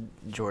all the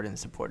Jordan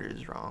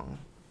supporters wrong.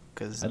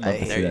 Because I'd I love to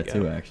hate There see you that go.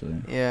 too, actually.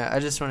 Yeah, I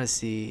just want to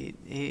see.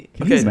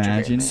 Can Okay, you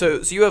imagine? So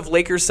you have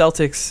Lakers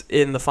Celtics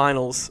in the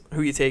finals.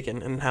 Who you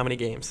taking and how many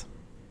games?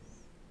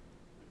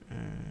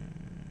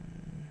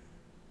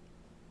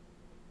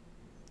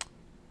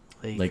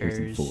 Lakers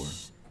in 4.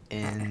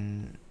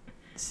 in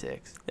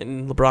 6.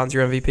 And LeBron's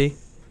your MVP.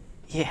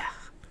 Yeah.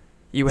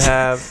 You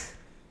have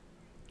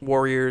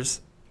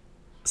Warriors,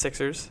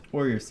 Sixers,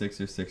 Warriors,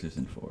 Sixers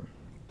in 4.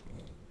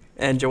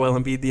 and Joel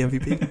Embiid the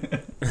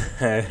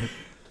MVP.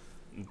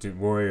 Dude,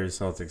 Warriors,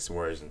 Celtics,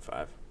 Warriors in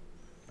 5.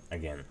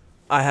 Again.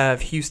 I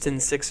have Houston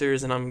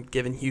Sixers, and I'm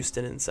giving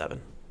Houston in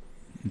 7.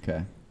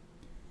 Okay.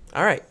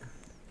 All right,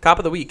 Cop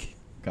of the Week.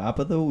 Cop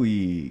of the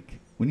week.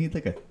 We need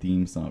like a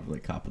theme song for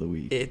like Cop of the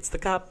week. It's the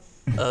Cop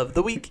of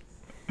the Week.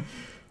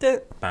 Duh.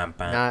 Bam,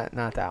 bam.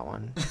 Not that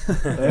one.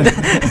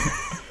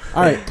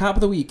 All right, Cop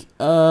of the Week.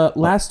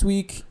 Last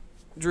week,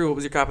 Drew, what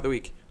was your Cop of the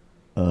Week?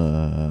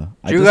 I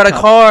Drew just got a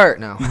cop- car.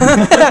 No.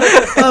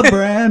 a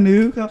brand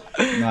new cop.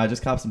 No, I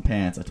just copped some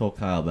pants. I told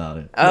Kyle about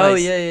it. Oh,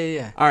 Nice.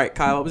 yeah. All right,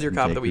 Kyle, what was your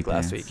Cop of the Jake Week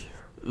last Pants. week?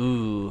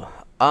 Ooh.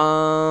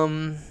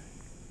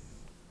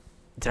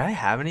 Did I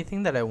have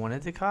anything that I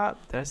wanted to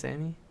cop? Did I say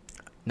any?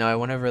 No, I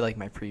went over like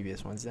my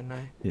previous ones, didn't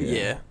I? Yeah. Do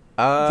you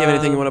Uh, have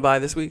anything you want to buy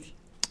this week?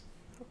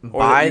 Or that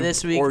buy you-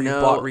 this week? or you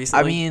No. bought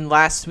recently? I mean,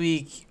 last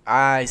week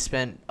I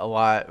spent a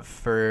lot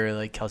for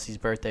like Kelsey's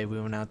birthday. We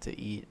went out to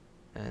eat,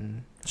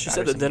 and She got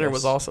said her the some dinner gifts.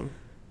 was awesome.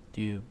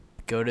 Do you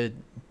go to?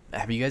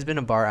 Have you guys been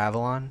to Bar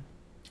Avalon?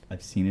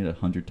 I've seen it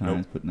 100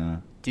 times, but nah.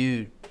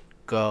 Dude,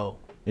 go.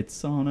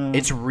 It's on a.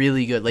 It's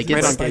really good. Like Right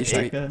it's on Gay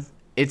Street. Tekka.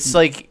 it's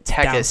like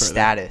Down Tekka further.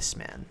 status,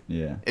 man.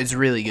 Yeah. It's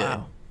really good.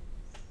 Wow.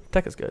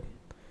 Tech is good.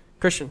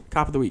 Christian,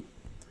 Cop of the Week.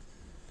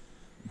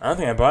 I don't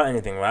think I bought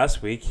anything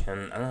last week,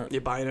 and I don't.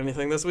 You buying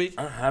anything this week?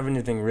 I don't have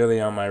anything really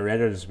on my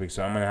radar this week,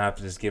 so I'm gonna have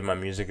to just give my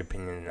music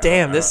opinion.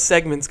 Damn, this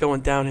segment's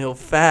going downhill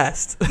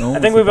fast. No I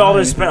one think wants we've to buy already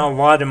anything. spent a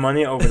lot of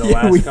money over the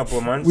Yeah, last couple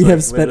of months. we like,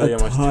 have spent a literally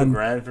almost ton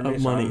 $2,000 for me,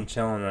 of so money. I'm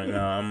chilling right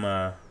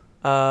now.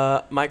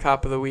 I'm My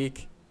Cop of the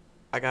Week,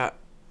 I got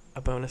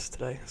a bonus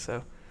today,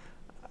 so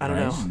I don't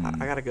Nice. know.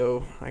 I gotta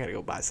go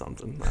buy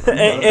something. I don't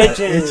know.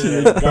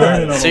 itching.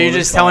 Burning So you're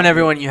just telling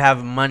everyone you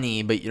have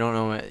money, but you don't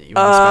know what you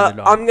want to spend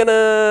it on.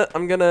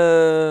 I'm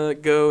gonna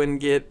go and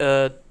get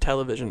a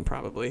television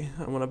probably.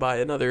 I'm gonna buy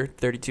another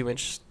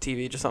 32-inch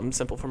TV, just something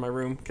simple for my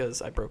room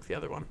because I broke the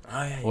other one.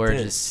 Oh, yeah, you Or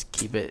did. just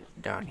keep it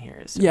down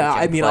here. So Yeah, we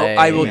I can mean, play.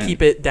 I will Man,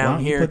 keep it Why down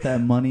don't you here. put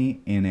that money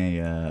in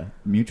a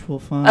mutual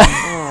fund?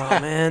 Oh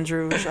man,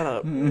 Drew, shut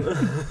up.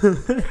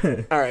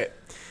 All right.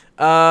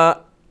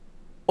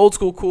 Old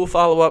school cool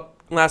follow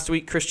up. Last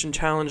week, Christian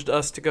challenged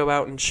us to go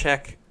out and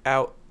check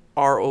out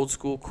our old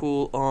school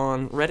cool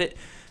on Reddit.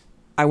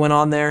 I went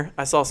on there.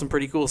 I saw some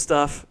pretty cool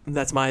stuff.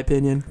 That's my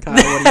opinion. Kyle,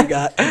 what do you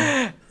got?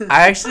 I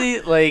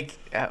actually like.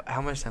 How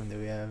much time do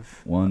we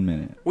have? 1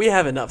 minute. We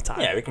have enough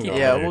time. Yeah, we can go.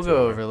 Yeah, over we'll it go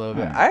too. over a little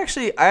bit.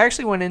 Alright. I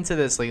actually went into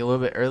this like a little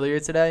bit earlier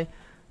today.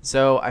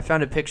 So I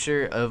found a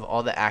picture of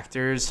all the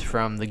actors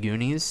from the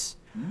Goonies.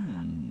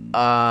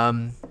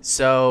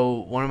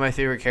 So one of my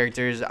favorite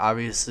characters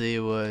obviously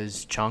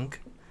was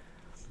Chunk.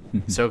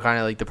 So kind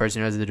of like the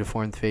person who has the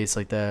deformed face,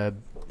 like the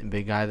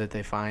big guy that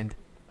they find.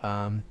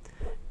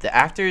 The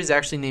actor is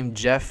actually named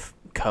Jeff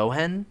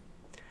Cohen,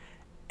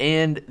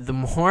 And the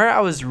more I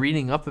was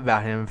reading up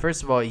about him,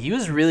 first of all, he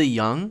was really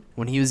young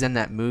when he was in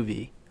that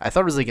movie. I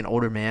thought it was like an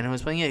older man who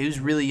was playing it. He was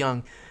really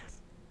young.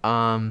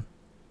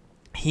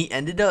 He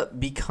ended up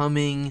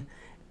becoming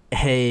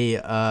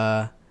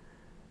a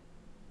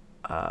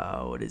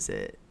what is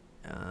it?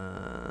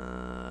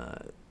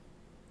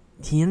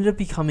 He ended up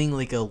becoming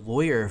like a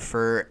lawyer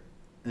for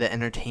the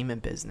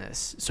entertainment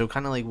business. So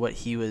kind of like what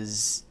he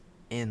was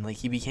in. Like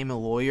he became a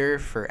lawyer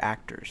for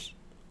actors.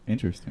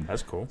 Interesting.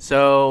 That's cool.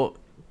 So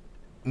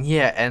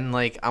yeah, and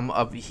like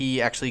he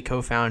actually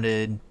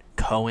co-founded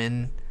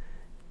Cohen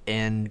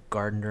and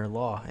Gardner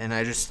Law, and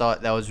I just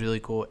thought that was really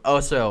cool.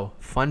 Also,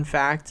 fun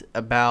fact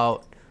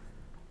about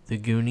The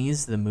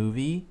Goonies, the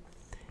movie,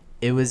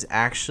 it was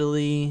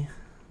actually,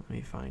 let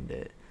me find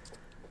it.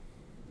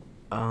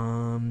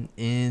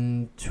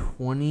 In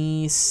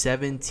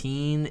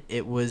 2017,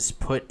 it was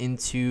put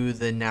into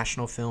the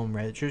National Film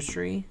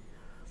Registry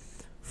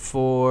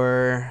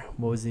for,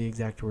 what was the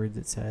exact words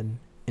it said?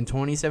 In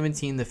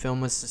 2017, the film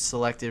was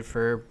selected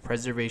for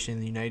preservation in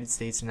the United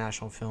States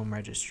National Film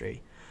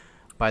Registry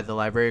by the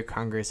Library of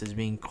Congress as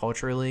being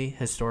culturally,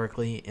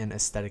 historically, and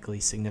aesthetically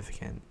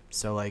significant.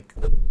 So, like,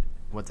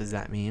 what does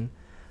that mean?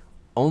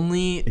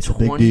 Only It's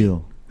 20, a big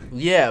deal.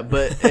 Yeah,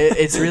 but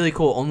it's really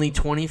cool. Only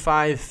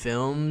 25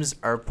 films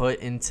are put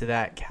into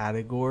that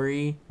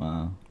category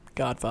Wow.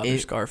 Godfather,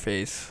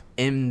 Scarface.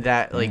 in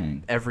that, like,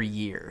 Dang. every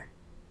year.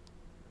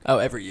 Oh,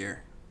 every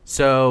year.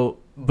 So,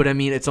 but I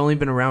mean, it's only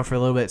been around for a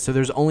little bit. So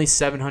there's only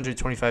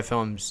 725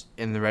 films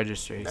in the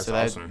registry. That's so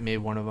that awesome. made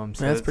one of them.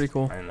 So That's pretty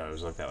cool. I didn't know it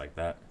was looked at like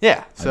that.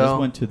 Yeah. I just So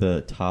went to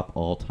the top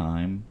all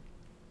time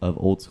of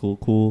Old School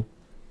Cool,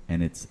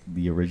 and it's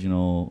the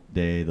original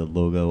day the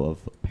logo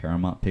of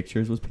Paramount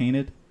Pictures was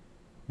painted,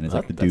 and it's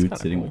like the That's dude kinda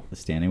sitting, cool.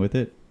 standing with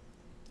it.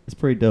 It's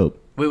pretty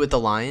dope. wait, with the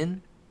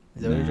lion?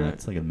 Is that what you're Nah, doing?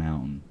 it's like a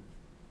mountain.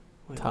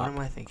 Wait, Top what am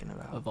I thinking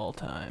about? Of all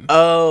time.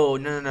 Oh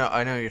no.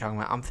 I know what you're talking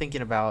about. I'm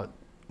thinking about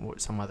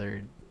some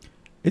other.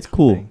 It's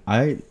cool. Thing.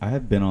 I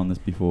have been on this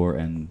before,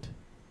 and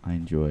I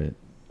enjoy it.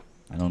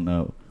 I don't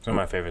know. It's one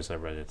of my favorite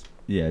subreddits.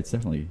 Yeah, it's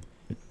definitely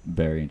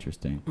very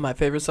interesting. My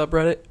favorite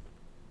subreddit?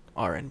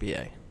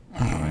 RNBA.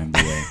 Our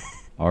NBA,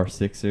 our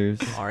Sixers,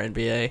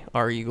 RNBA,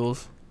 our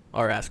Eagles,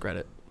 our Ask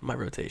Reddit. My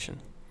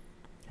rotation.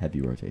 heavy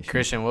rotation.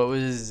 Christian, what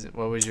was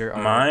your?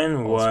 Mine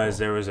old was school?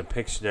 there was a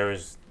picture. There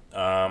was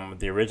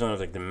the original was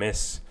like the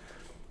Miss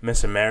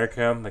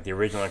America, like the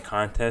original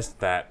contest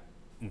that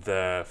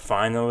the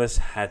finalists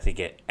had to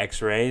get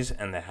X-rays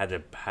and they had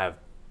to have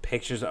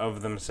pictures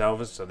of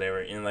themselves. So they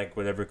were in like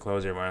whatever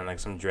clothes they were wearing, like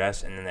some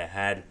dress, and then they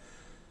had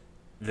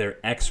their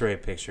X-ray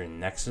picture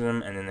next to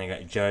them, and then they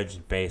got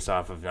judged based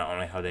off of not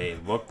only how they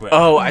look, but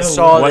Oh, I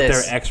saw what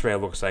this. their X-ray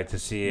looks like to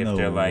see if No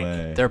they're like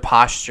way. Their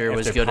posture if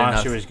was their good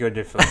posture enough. was good,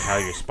 if like how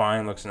your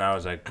spine looks. And I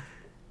was like,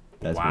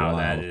 That's wow, wild.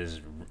 that is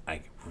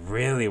like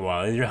really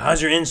wild.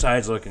 How's your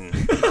insides looking?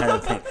 Kind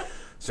of thing.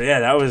 So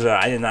yeah, that was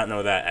I did not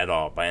know that at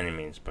all by any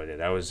means, but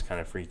that was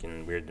kind of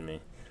freaking weird to me.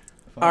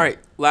 All right,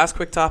 last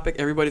quick topic.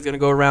 Everybody's going to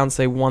go around and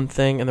say one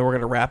thing, and then we're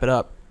going to wrap it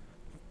up.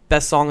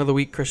 Best song of the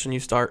week, Christian,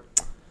 you start.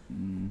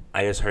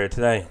 I just heard it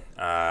today,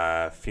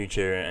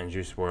 Future and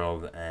Juice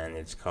WRLD, and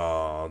it's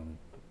called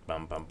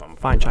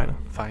Fine China.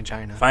 Fine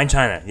China. Fine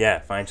China, yeah,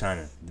 Fine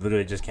China.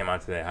 Literally just came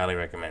out today. Highly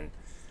recommend.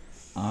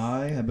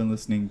 I have been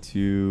listening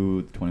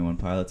to the 21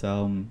 Pilots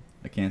album.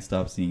 I Can't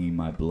Stop Seeing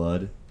My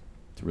Blood.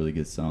 It's a really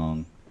good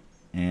song.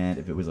 And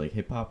if it was like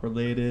hip hop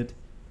related,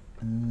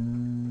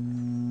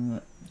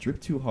 Drip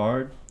Too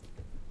Hard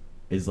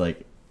is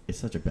like, it's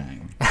such a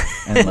banger.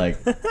 And like,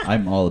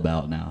 I'm all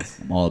about now.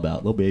 I'm all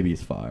about Lil Baby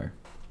is fire.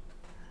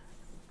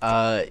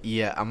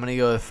 Yeah, I'm gonna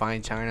go with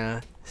Fine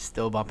China.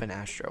 Still bumping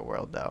Astro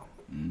World though.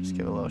 Just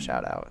give a little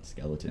shout out.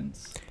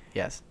 Skeletons.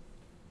 Yes.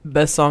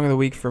 Best song of the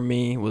week for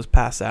me was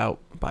Pass Out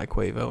by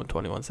Quavo and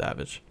 21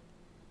 Savage.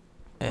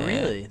 And-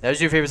 Really? That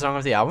was your favorite song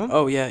of the album?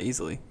 Oh, yeah,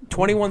 easily.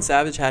 21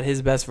 Savage had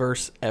his best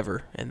verse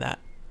ever in that.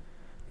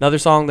 Another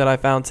song that I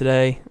found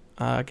today,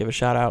 give a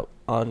shout out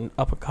on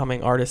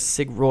up-and-coming artist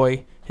Sig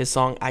Roy, his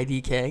song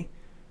IDK.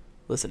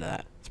 Listen to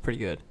that. It's pretty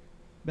good.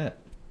 Bet.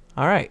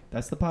 All right.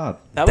 That's the pod.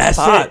 That was That's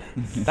the pod.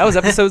 it. That was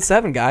episode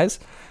 7, guys.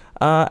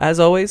 As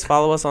always,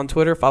 follow us on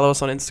Twitter. Follow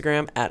us on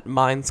Instagram at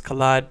Minds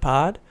Collide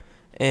Pod.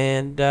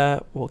 And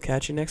we'll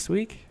catch you next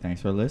week.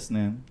 Thanks for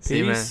listening. See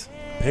you, man. Peace.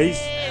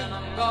 Peace. And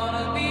I'm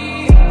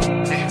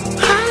gonna be